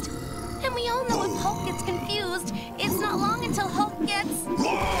confused. And we all know if Hulk gets confused, it's not long until Hulk gets...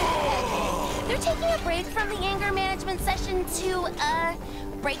 They're taking a break from the anger management session to,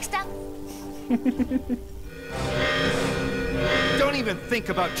 break stuff. Don't even think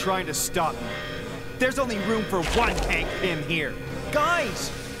about trying to stop me. There's only room for one Hank Pym here.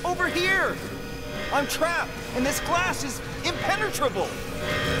 Guys, over here! I'm trapped, and this glass is impenetrable.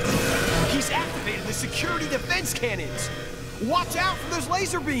 He's activated the security defense cannons. Watch out for those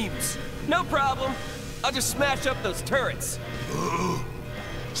laser beams. No problem. I'll just smash up those turrets.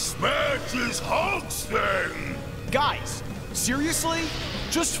 Smash his Hulk's thing! Guys, seriously?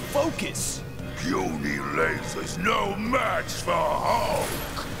 Just focus. Puny laser's no match for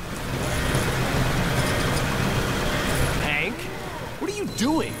Hulk. Hank? What are you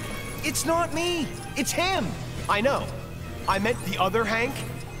doing? It's not me. It's him. I know. I meant the other Hank.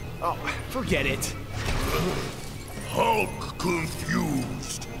 Oh, forget it. Hulk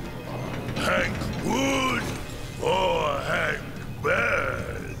confused. Hank good or Hank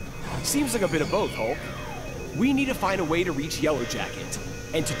bad? Seems like a bit of both, Hulk. We need to find a way to reach Yellow Jacket.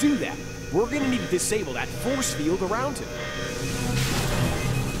 And to do that, we're gonna need to disable that force field around him.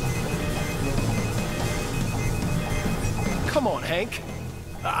 Come on, Hank.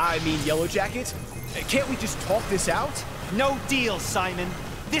 I mean, Yellow Jacket. Can't we just talk this out? No deal, Simon.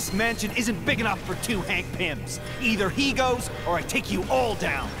 This mansion isn't big enough for 2 Hank Pyms. Either he goes, or I take you all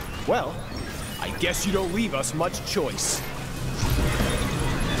down. Well, I guess you don't leave us much choice.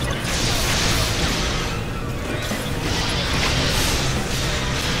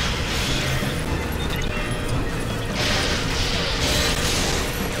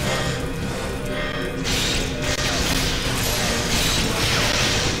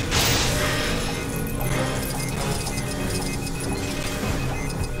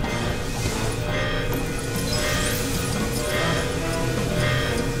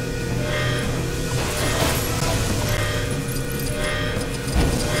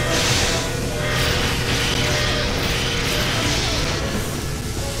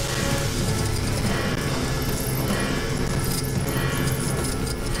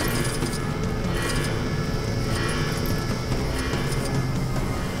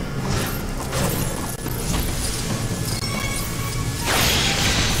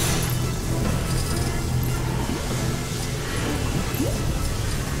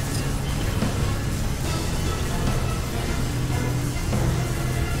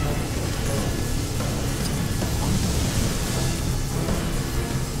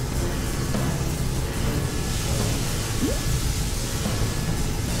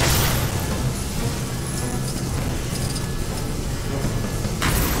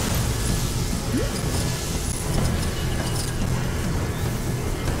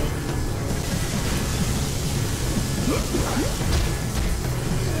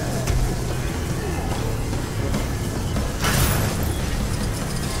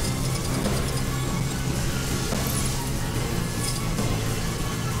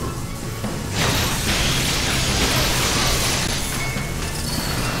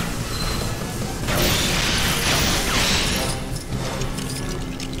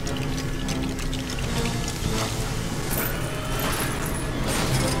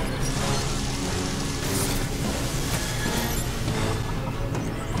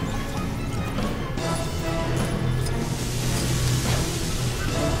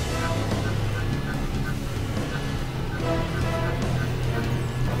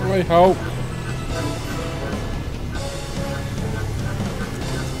 away, Hulk.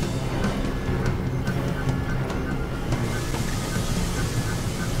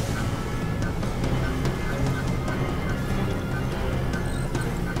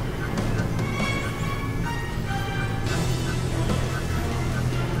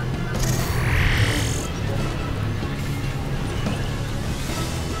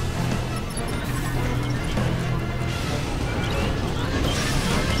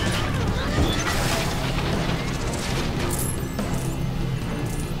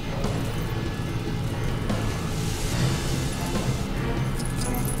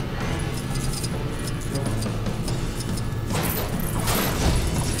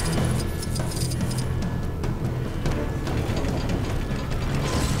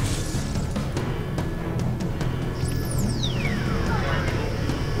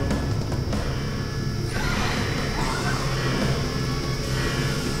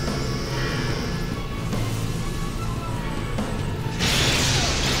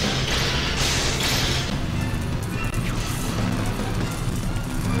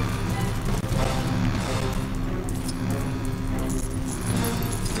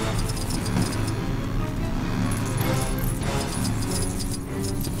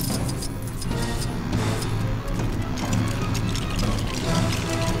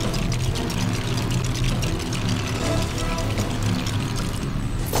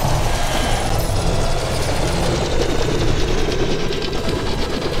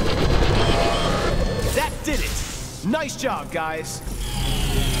 Nice job, guys.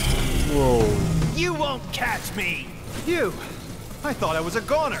 Whoa. You won't catch me! You! I thought I was a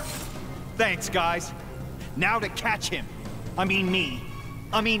goner. Thanks, guys. Now to catch him. I mean me.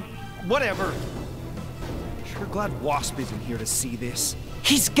 I mean, whatever. Sure glad Wasp isn't here to see this.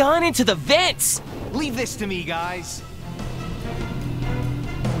 He's gone into the vents! Leave this to me, guys.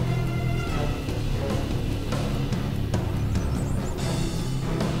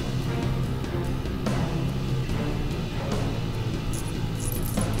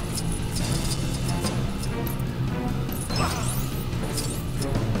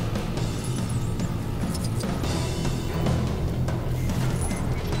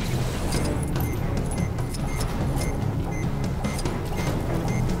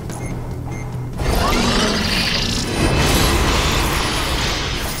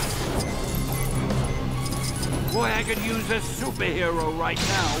 Boy, I could use a superhero right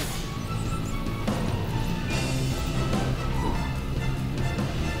now.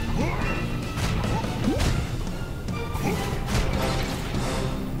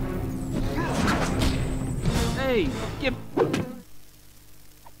 Hey, give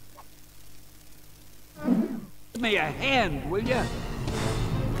me a hand, will ya?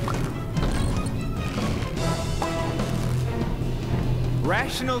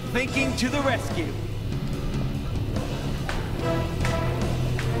 Rational thinking to the rescue.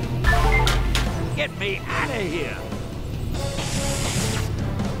 Get me out of here!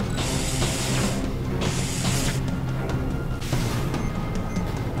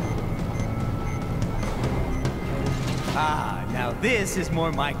 Ah, now this is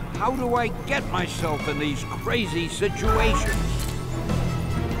more my... How do I get myself in these crazy situations?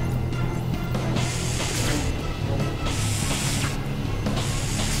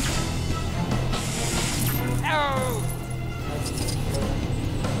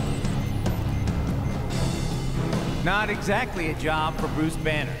 Not exactly a job for Bruce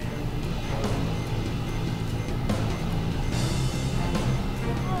Banner.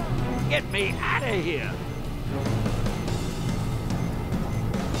 Get me out of here!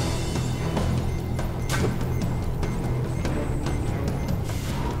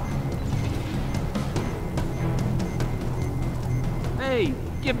 Hey,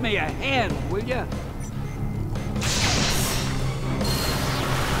 give me a hand, will ya?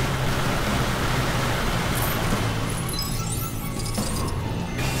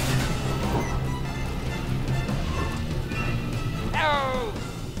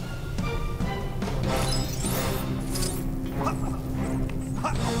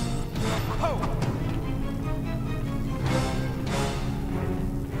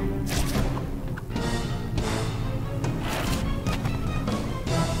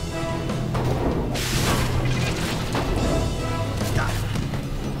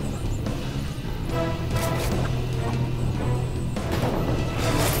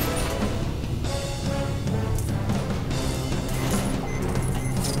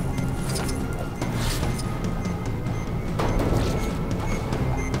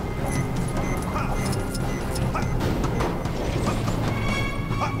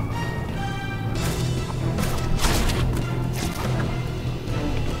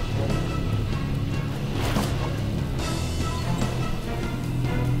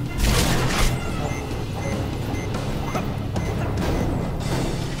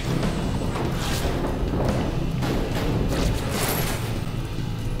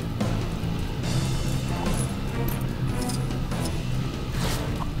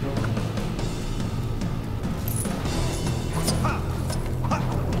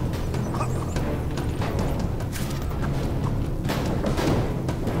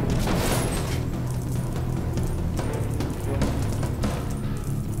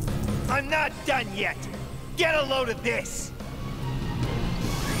 not done yet! Get a load of this!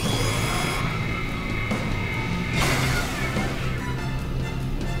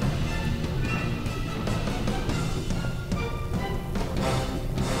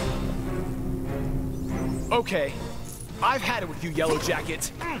 Okay, I've had it with you, Yellow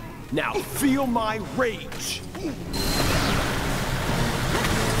Jacket. Now feel my rage!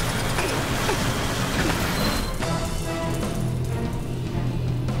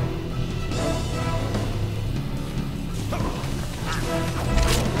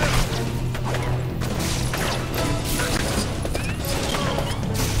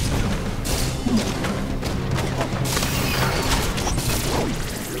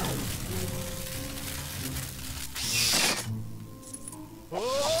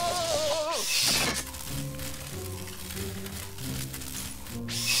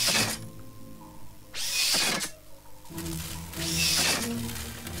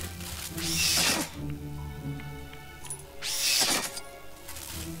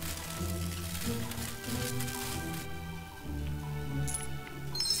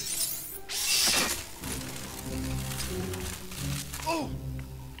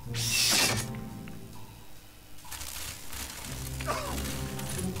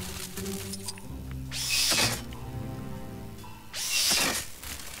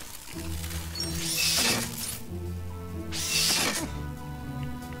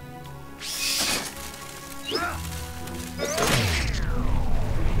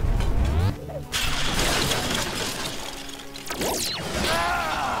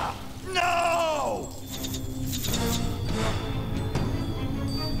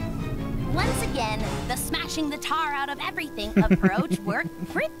 The tar out of everything approach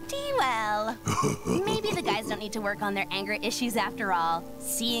worked pretty well. Maybe the guys don't need to work on their anger issues after all,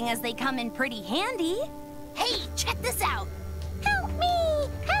 seeing as they come in pretty handy. Hey, check this out! Help me!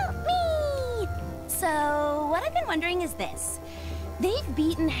 Help me! So, what I've been wondering is this. They've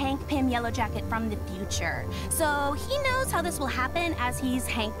beaten Hank Pym Yellowjacket from the future, so he knows how this will happen as he's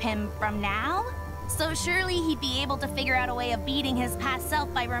Hank Pym from now. So surely he'd be able to figure out a way of beating his past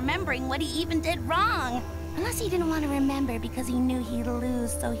self by remembering what he even did wrong. Unless he didn't want to remember because he knew he'd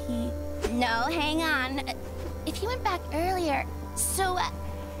lose, so he... No, hang on. If he went back earlier, so...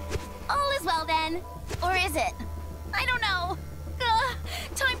 all is well then. Or is it? I don't know.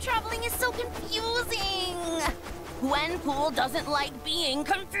 Time traveling is so confusing. Gwenpool doesn't like being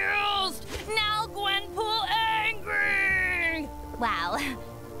confused. Now Gwenpool angry. Wow.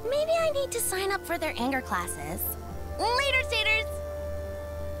 Maybe I need to sign up for their anger classes. Later, Staters!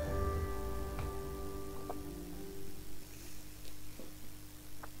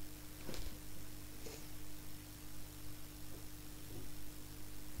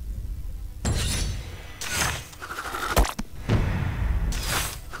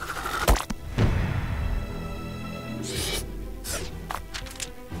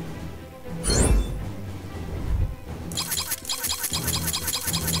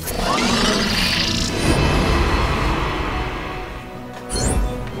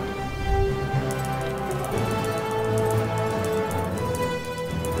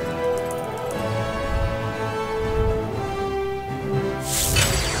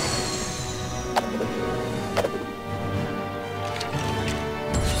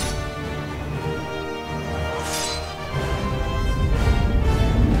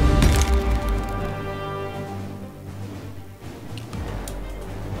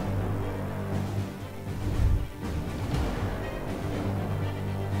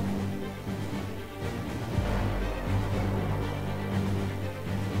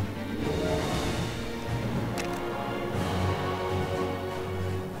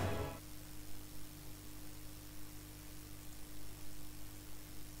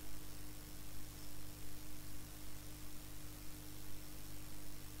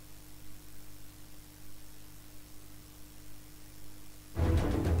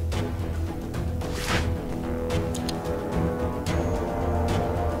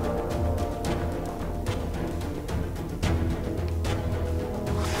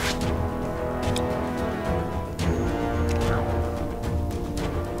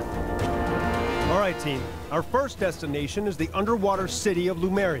 Team, our first destination is the underwater city of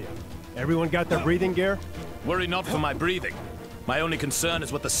Lumeria. Everyone got their breathing gear? Worry not for my breathing. My only concern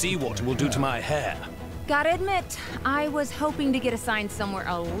is what the seawater will do to my hair. Gotta admit, I was hoping to get assigned somewhere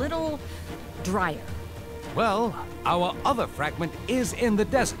a little drier. Well, our other fragment is in the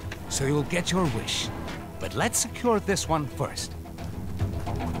desert, so you'll get your wish. But let's secure this one first.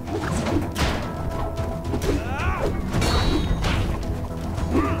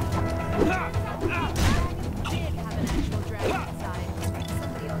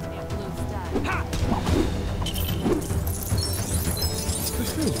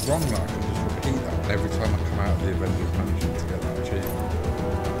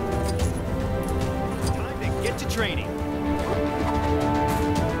 training.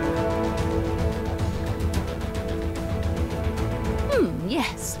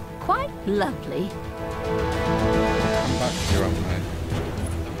 Yes. Quite lovely. Come back to you, haven't they?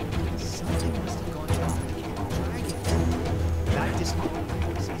 Something must have gone down with the dragon. That he's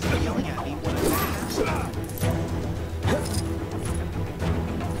yelling at me when I passed.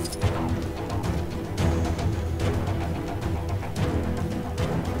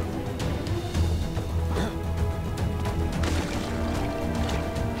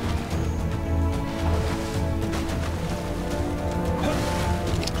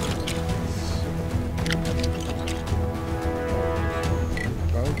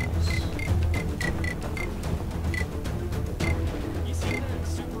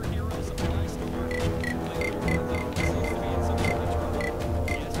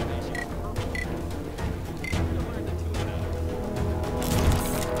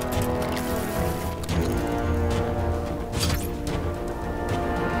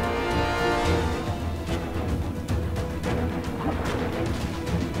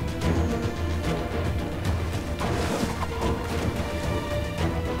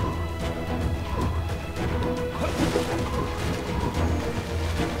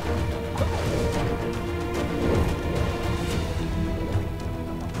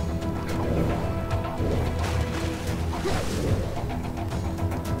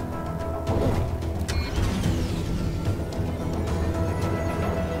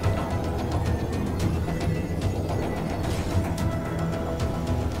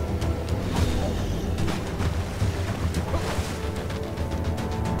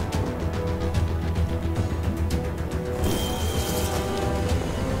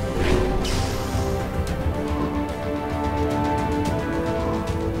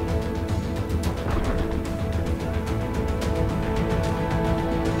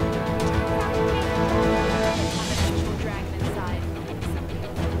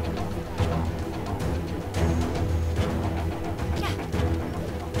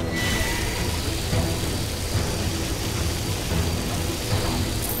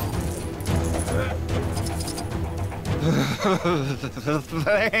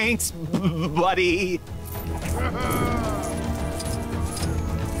 Thanks, buddy.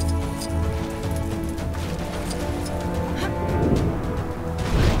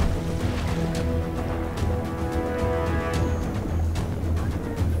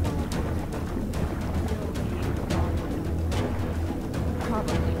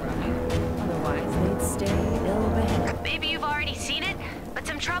 Probably right. Otherwise, they'd stay ill-behaved. Maybe you've already seen it, but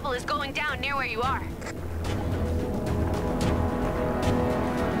some trouble is going down near where you are.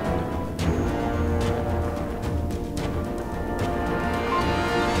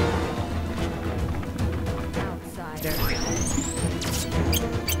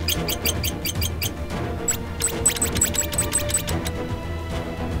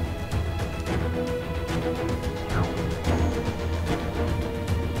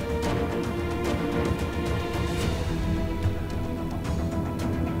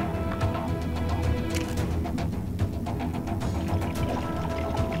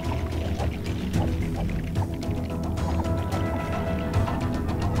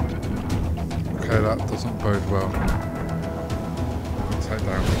 Okay, that doesn't bode well. Take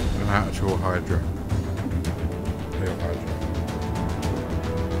down an actual Hydra. Real Hydra.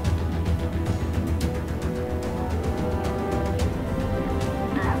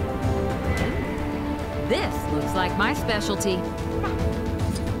 This looks like my specialty.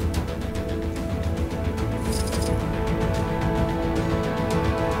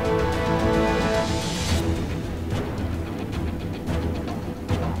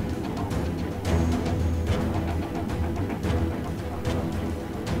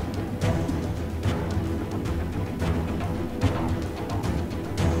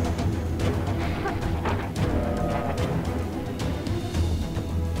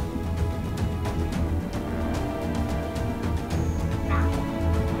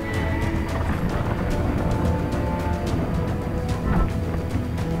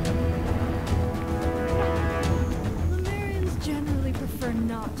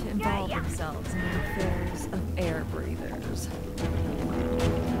 themselves in the affairs of air breathers.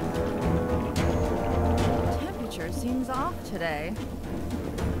 Temperature seems off today.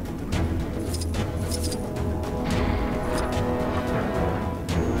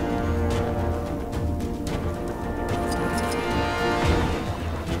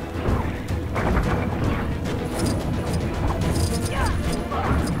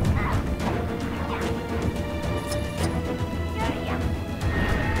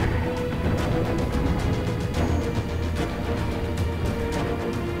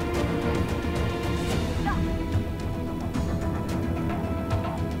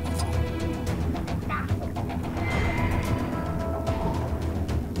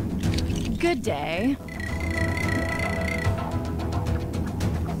 Good day.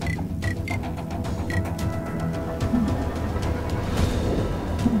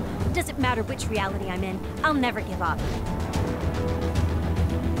 Doesn't matter which reality I'm in, I'll never give up.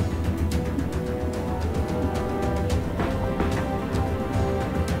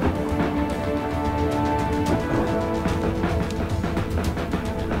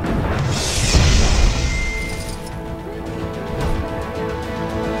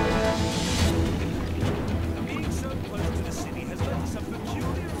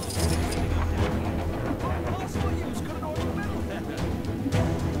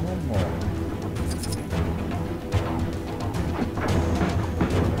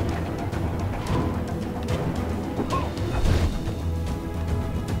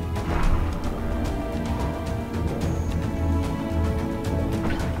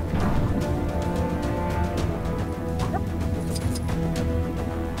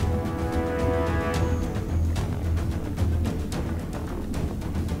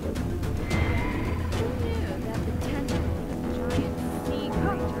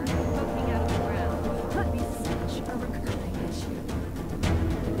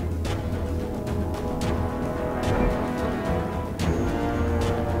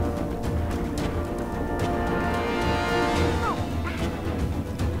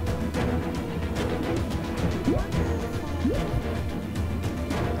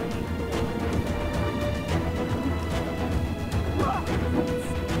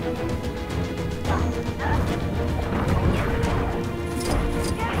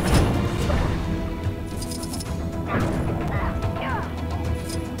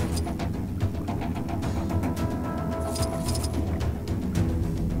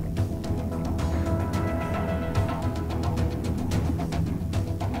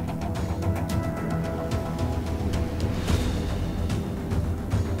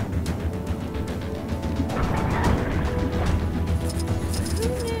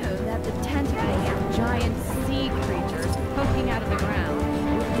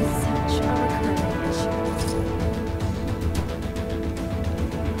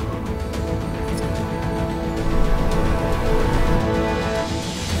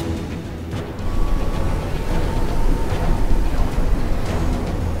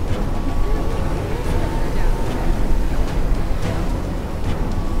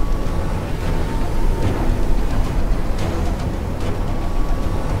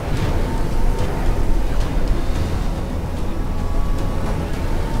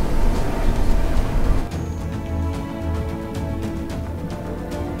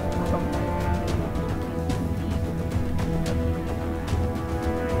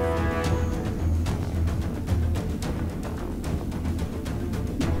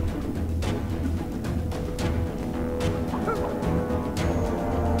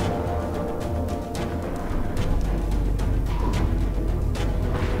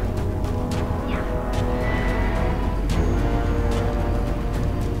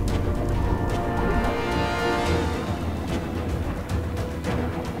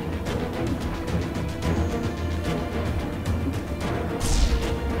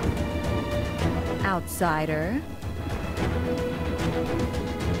 Outsider.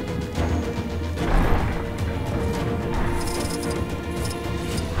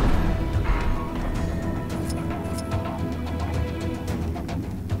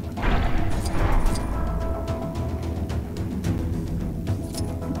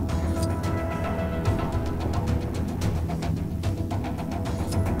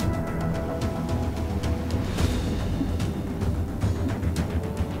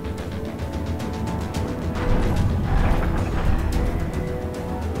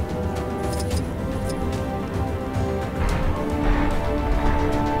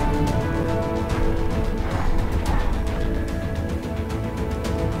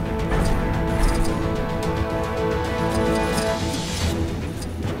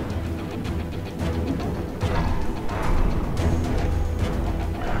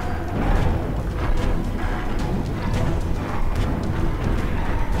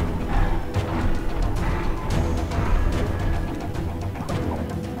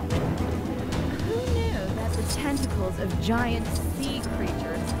 Of giant sea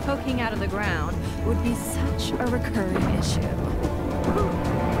creatures poking out of the ground would be such a recurring issue. I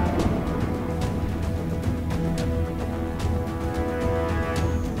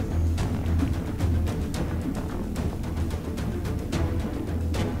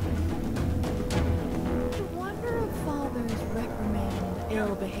wonder if fathers reprimand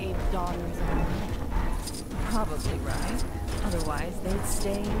ill-behaved daughters only. Probably right. Otherwise, they'd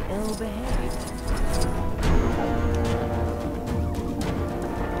stay ill-behaved.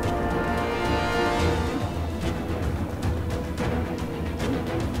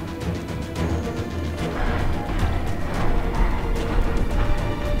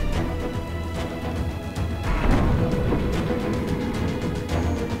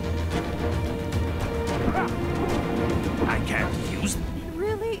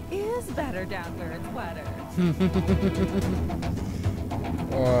 is better down where it's wetter.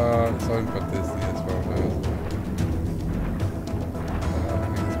 Oh, it's einfach Disney as well now.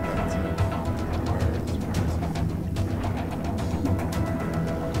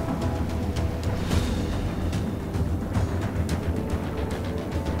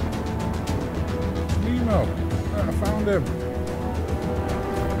 Nemo! I found him!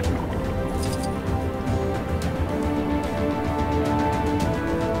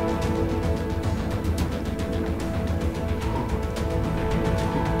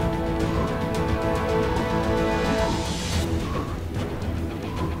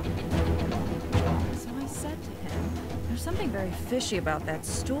 Very fishy about that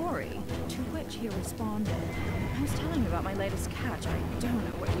story, to which he responded, I was telling you about my latest catch. I don't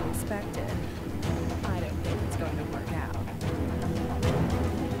know what you expected. I don't think it's going to work out.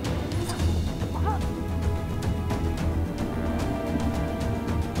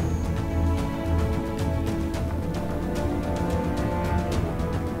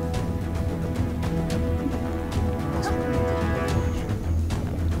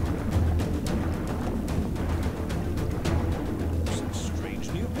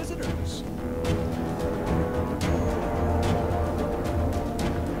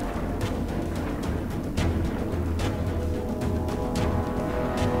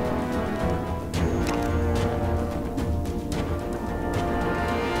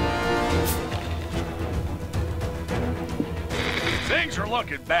 Things are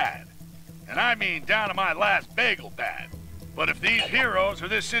looking bad. And I mean down to my last bagel bad. But if these heroes are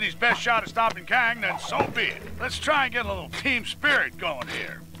this city's best shot at stopping Kang, then so be it. Let's try and get a little team spirit going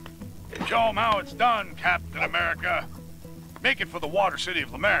here. Show 'em how it's done, Captain America. Make it for the water city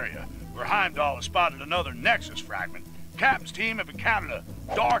of Lemuria, where Heimdall has spotted another Nexus fragment. Captain's team have encountered a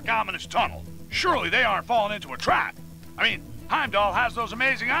dark, ominous tunnel. Surely they aren't falling into a trap. I mean, Heimdall has those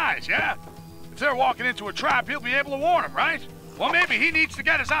amazing eyes, yeah? If they're walking into a trap, he'll be able to warn them, right? Well, maybe he needs to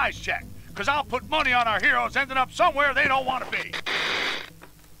get his eyes checked, because I'll put money on our heroes ending up somewhere they don't want to be.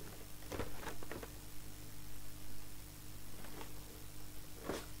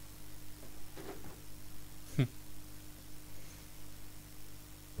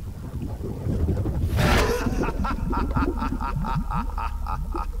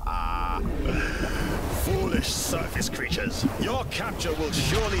 Foolish surface creatures. Your capture will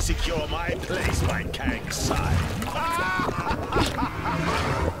surely secure my place by Kang's side.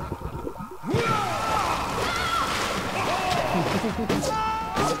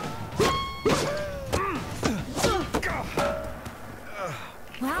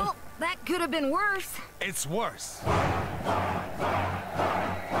 Well, that could have been worse. It's worse.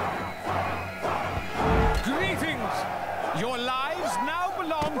 Greetings! Your lives now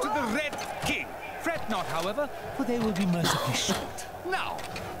belong to the Red King. Fret not, however, for they will be mercifully short. Now,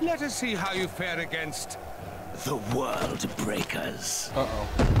 let us see how you fare against the World Breakers. Uh-oh.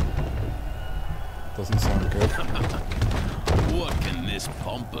 Doesn't sound good. What can this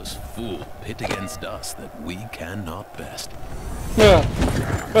pompous fool pit against us that we cannot best?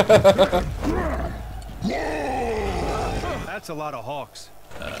 That's a lot of hawks.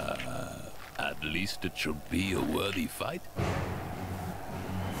 At least it should be a worthy fight.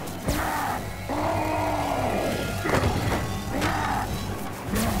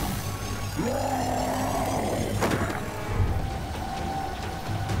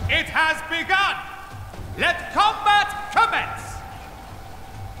 It has begun! Let combat commence!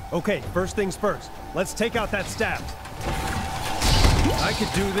 Okay, first things first. Let's take out that staff. I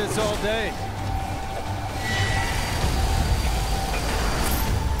could do this all day.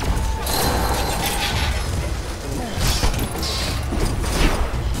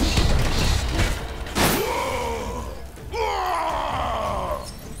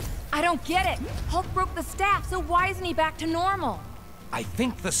 I don't get it. Hulk broke the staff, so why isn't he back to normal? I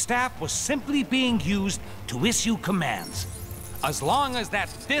think the staff was simply being used to issue commands. As long as that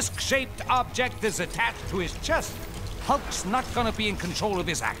disc-shaped object is attached to his chest, Hulk's not gonna be in control of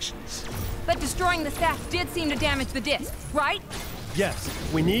his actions. But destroying the staff did seem to damage the disc, right? Yes,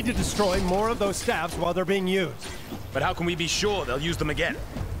 we need to destroy more of those staffs while they're being used. But how can we be sure they'll use them again?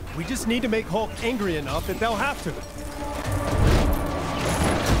 We just need to make Hulk angry enough that they'll have to.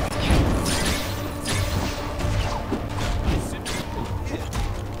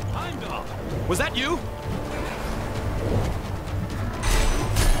 Heimdall! Was that you?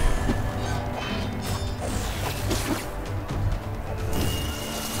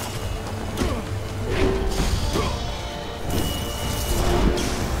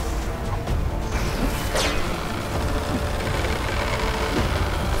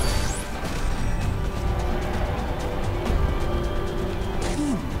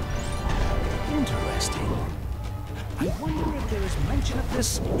 I wonder if there is mention of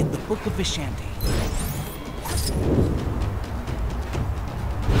this in the Book of Vishanti.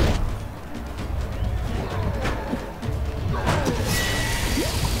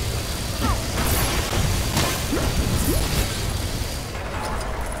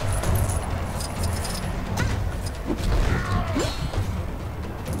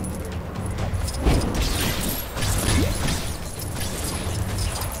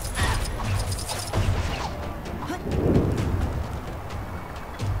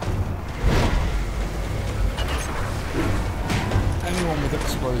 Anyone with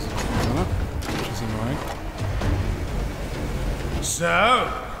explosives coming up, which is annoying.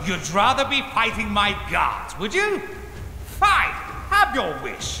 So, you'd rather be fighting my guards, would you? Fine, have your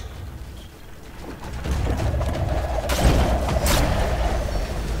wish.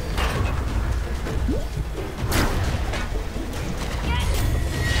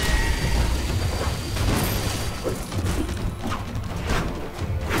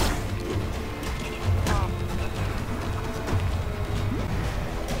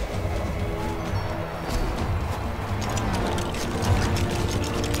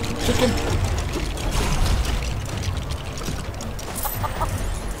 Chicken.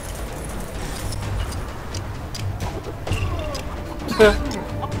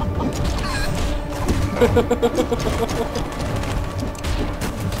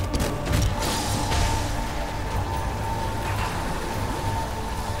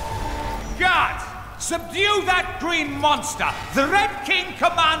 Guards, subdue that green monster! The Red King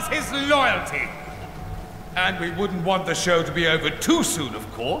commands his loyalty! And we wouldn't want the show to be over too soon, of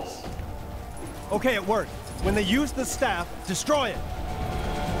course. Okay, it worked. When they use the staff, destroy it.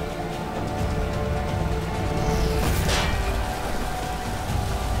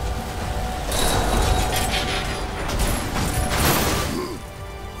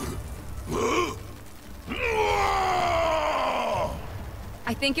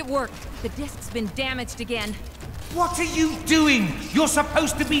 I think it worked. The disc's been damaged again. What are you doing? You're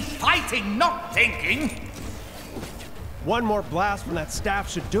supposed to be fighting, not thinking. One more blast from that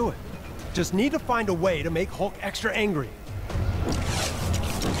staff should do it. Just need to find a way to make Hulk extra angry.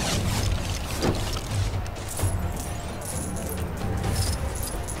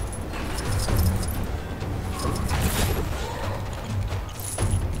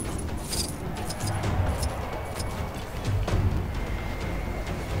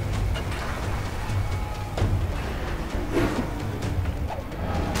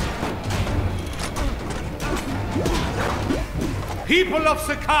 People of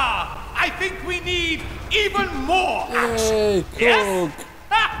Sakaar, I think we need even more action. Yes?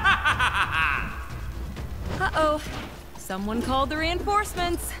 Uh-oh. Someone called the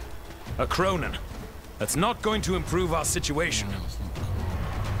reinforcements. A Cronin. That's not going to improve our situation.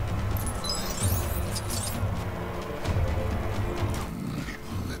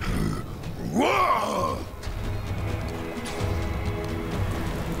 Whoa!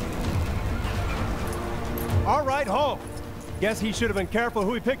 All right, Hulk. Guess he should have been careful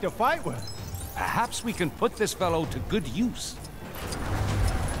who he picked a fight with. Perhaps we can put this fellow to good use.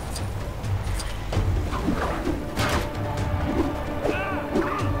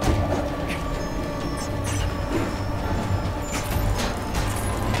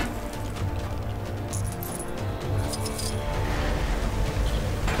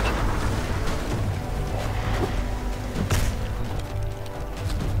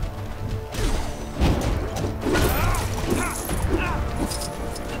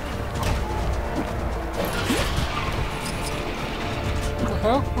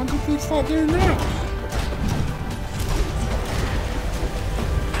 When did they start doing that?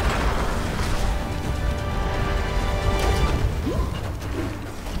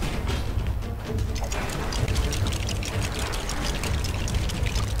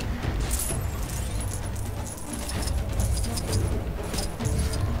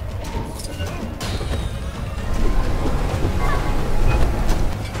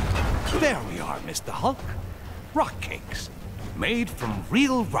 There we are, Mr. Hulk. Rock cakes. Made from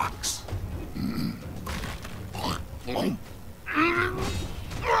real rocks.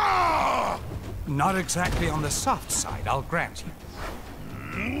 Not exactly on the soft side, I'll grant you.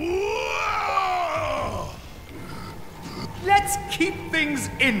 Let's keep things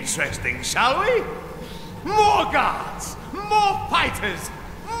interesting, shall we? More guards! More fighters!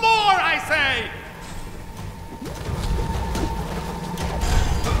 More, I say!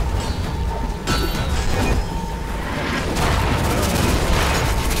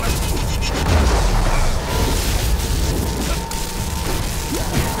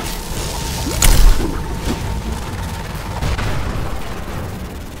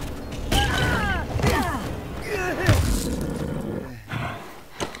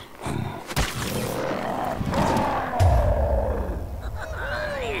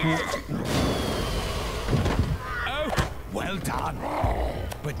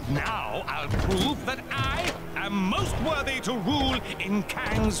 But now I'll prove that I am most worthy to rule in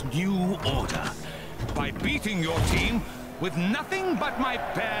Kang's new order. By beating your team with nothing but my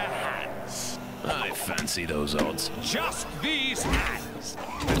bare hands. I fancy those odds. Just these hands.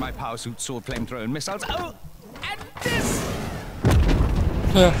 And my power suit, sword, flamethrower, and missiles. Oh, and this!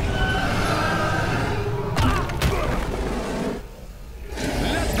 Let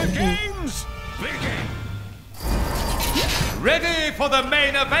the games begin! Ready for the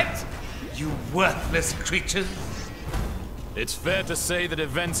main event, you worthless creatures? It's fair to say that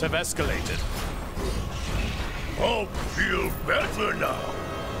events have escalated. Hope feel better now,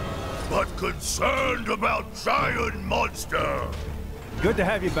 but concerned about giant monster. Good to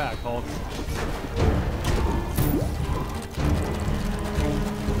have you back, Hulk.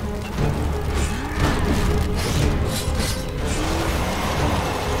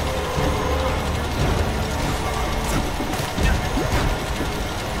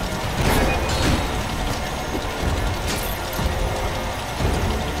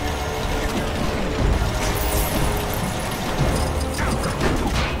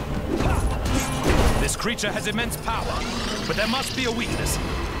 Creature has immense power, but there must be a weakness.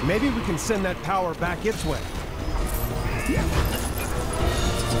 Maybe we can send that power back its way.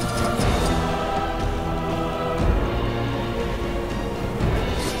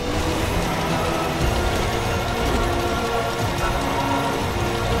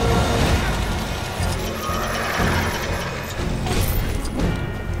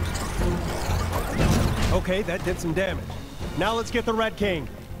 Okay, that did some damage. Now let's get the Red King.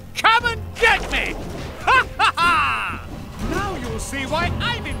 Come and get me! Ha ha ha! Now you'll see why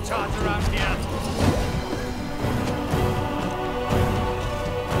I'm in charge around here.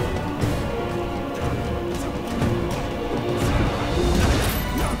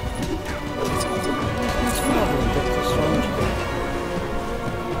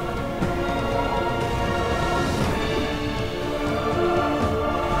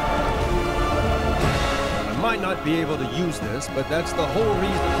 I might not be able to use this, but that's the whole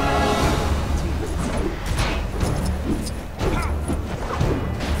reason.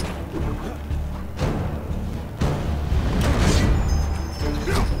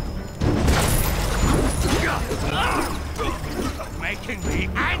 Making me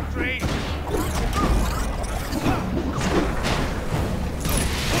angry!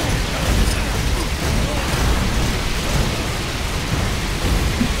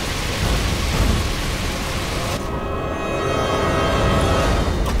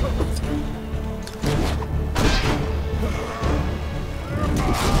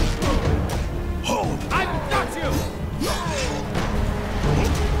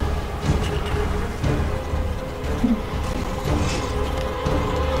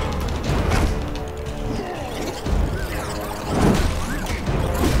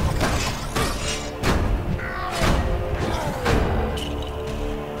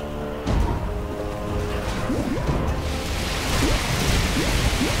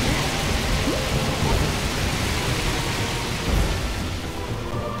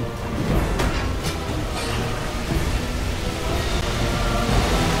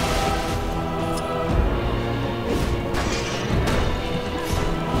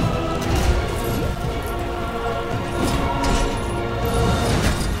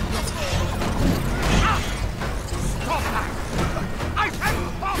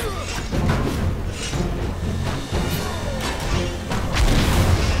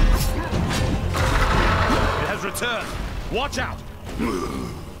 Watch out!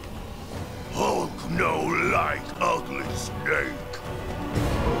 Hulk no like ugly snake.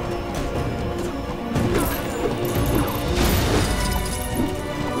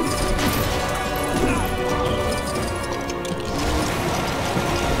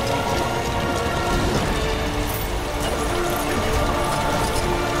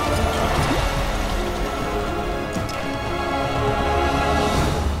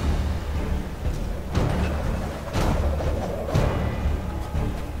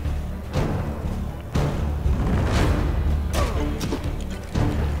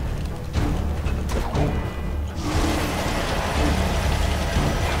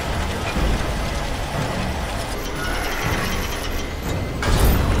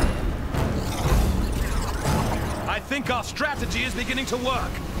 I think our strategy is beginning to work.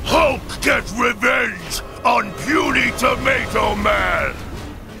 Hulk gets revenge on puny Tomato Man!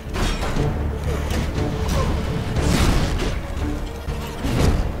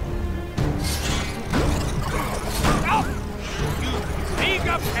 Stop! You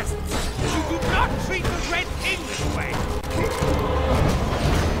eager peasants! You do not treat the Red King this way!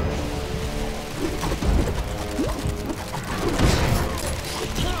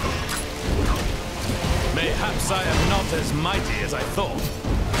 Perhaps I am not as mighty as I thought.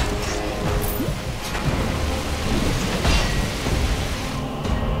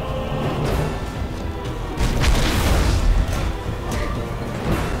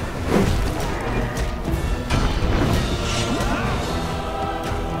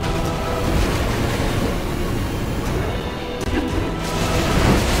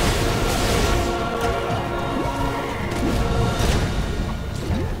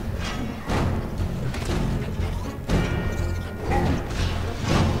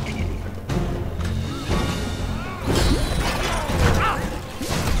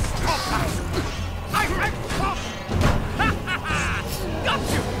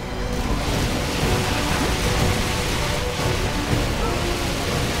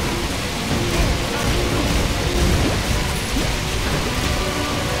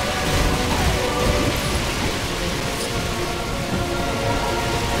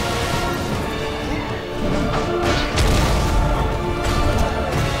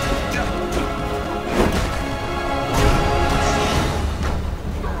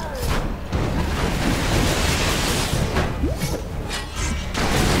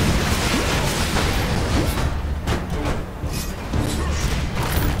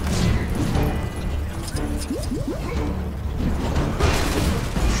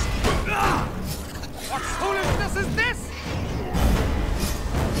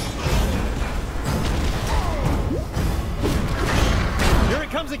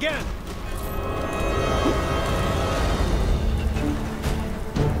 Again!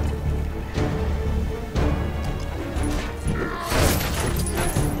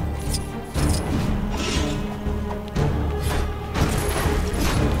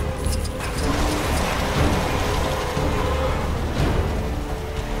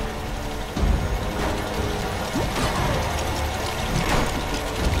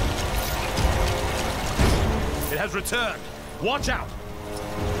 It has returned. Watch out!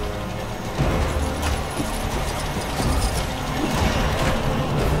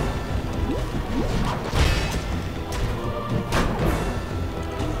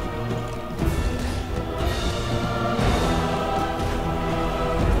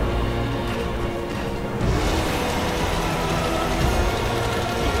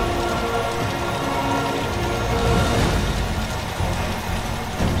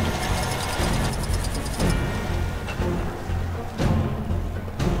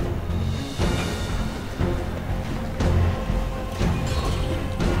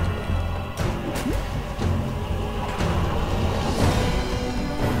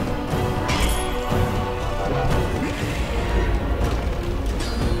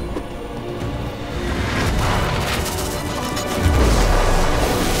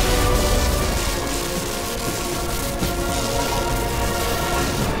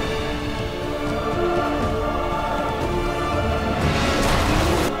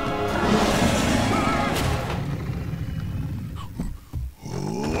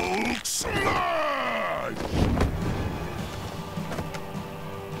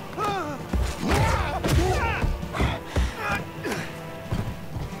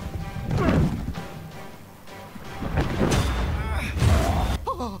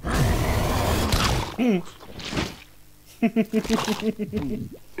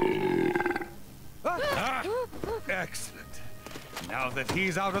 Excellent. Now that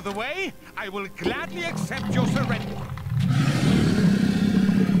he's out of the way, I will gladly accept your surrender.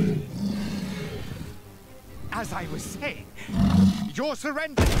 As I was saying, your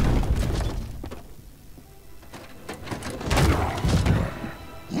surrender.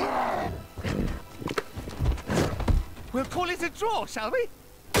 We'll call it a draw, shall we?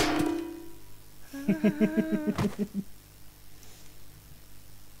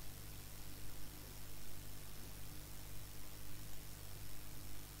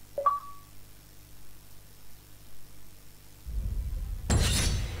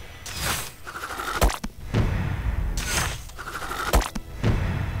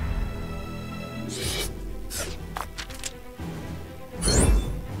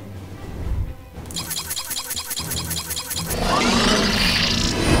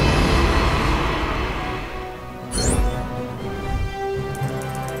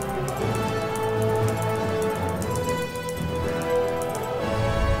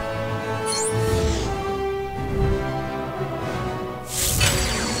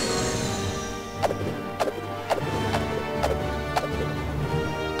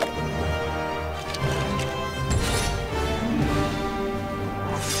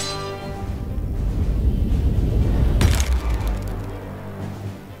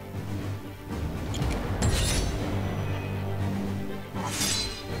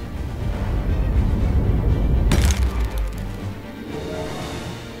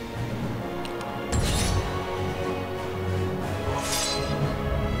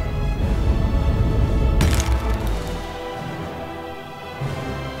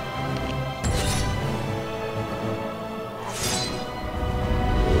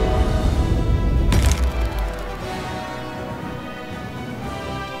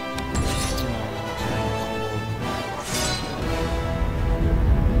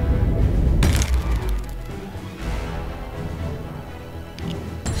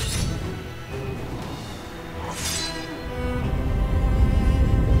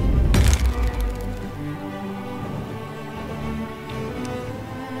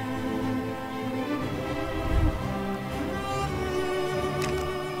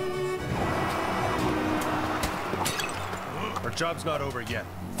 job's not over yet.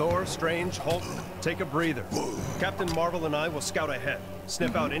 Thor, Strange, Hulk, take a breather. Captain Marvel and I will scout ahead,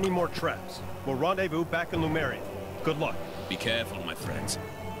 sniff out any more traps. We'll rendezvous back in Lumerian. Good luck. Be careful, my friends.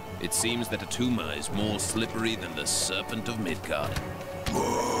 It seems that Atuma is more slippery than the Serpent of Midgard. It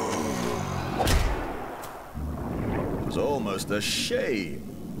was almost a shame.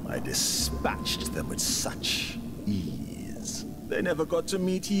 I dispatched them with such ease. They never got to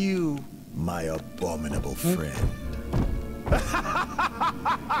meet you, my abominable friend.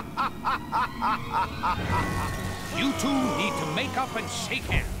 You two need to make up and shake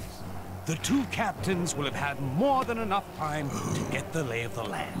hands. The two captains will have had more than enough time to get the lay of the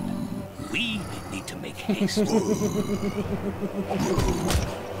land. We need to make haste.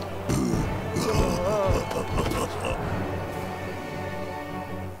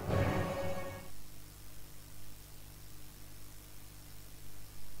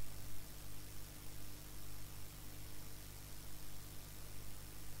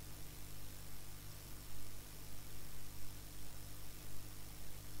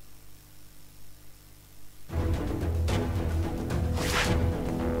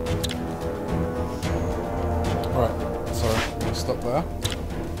 Stop there,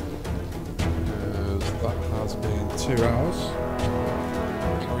 because that has been 2 hours.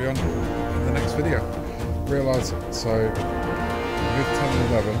 Carry on in the next video. Realise, so we did 10 and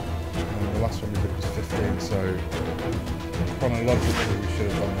 11, and the last one we did was 15, so chronologically we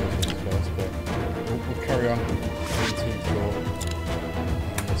should have done those ones first, but we'll carry on 18th floor,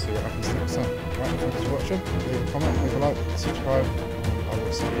 and we'll see what happens next time. Right, thanks for watching. Leave a comment, leave a like, subscribe, I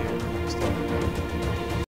will see you next time.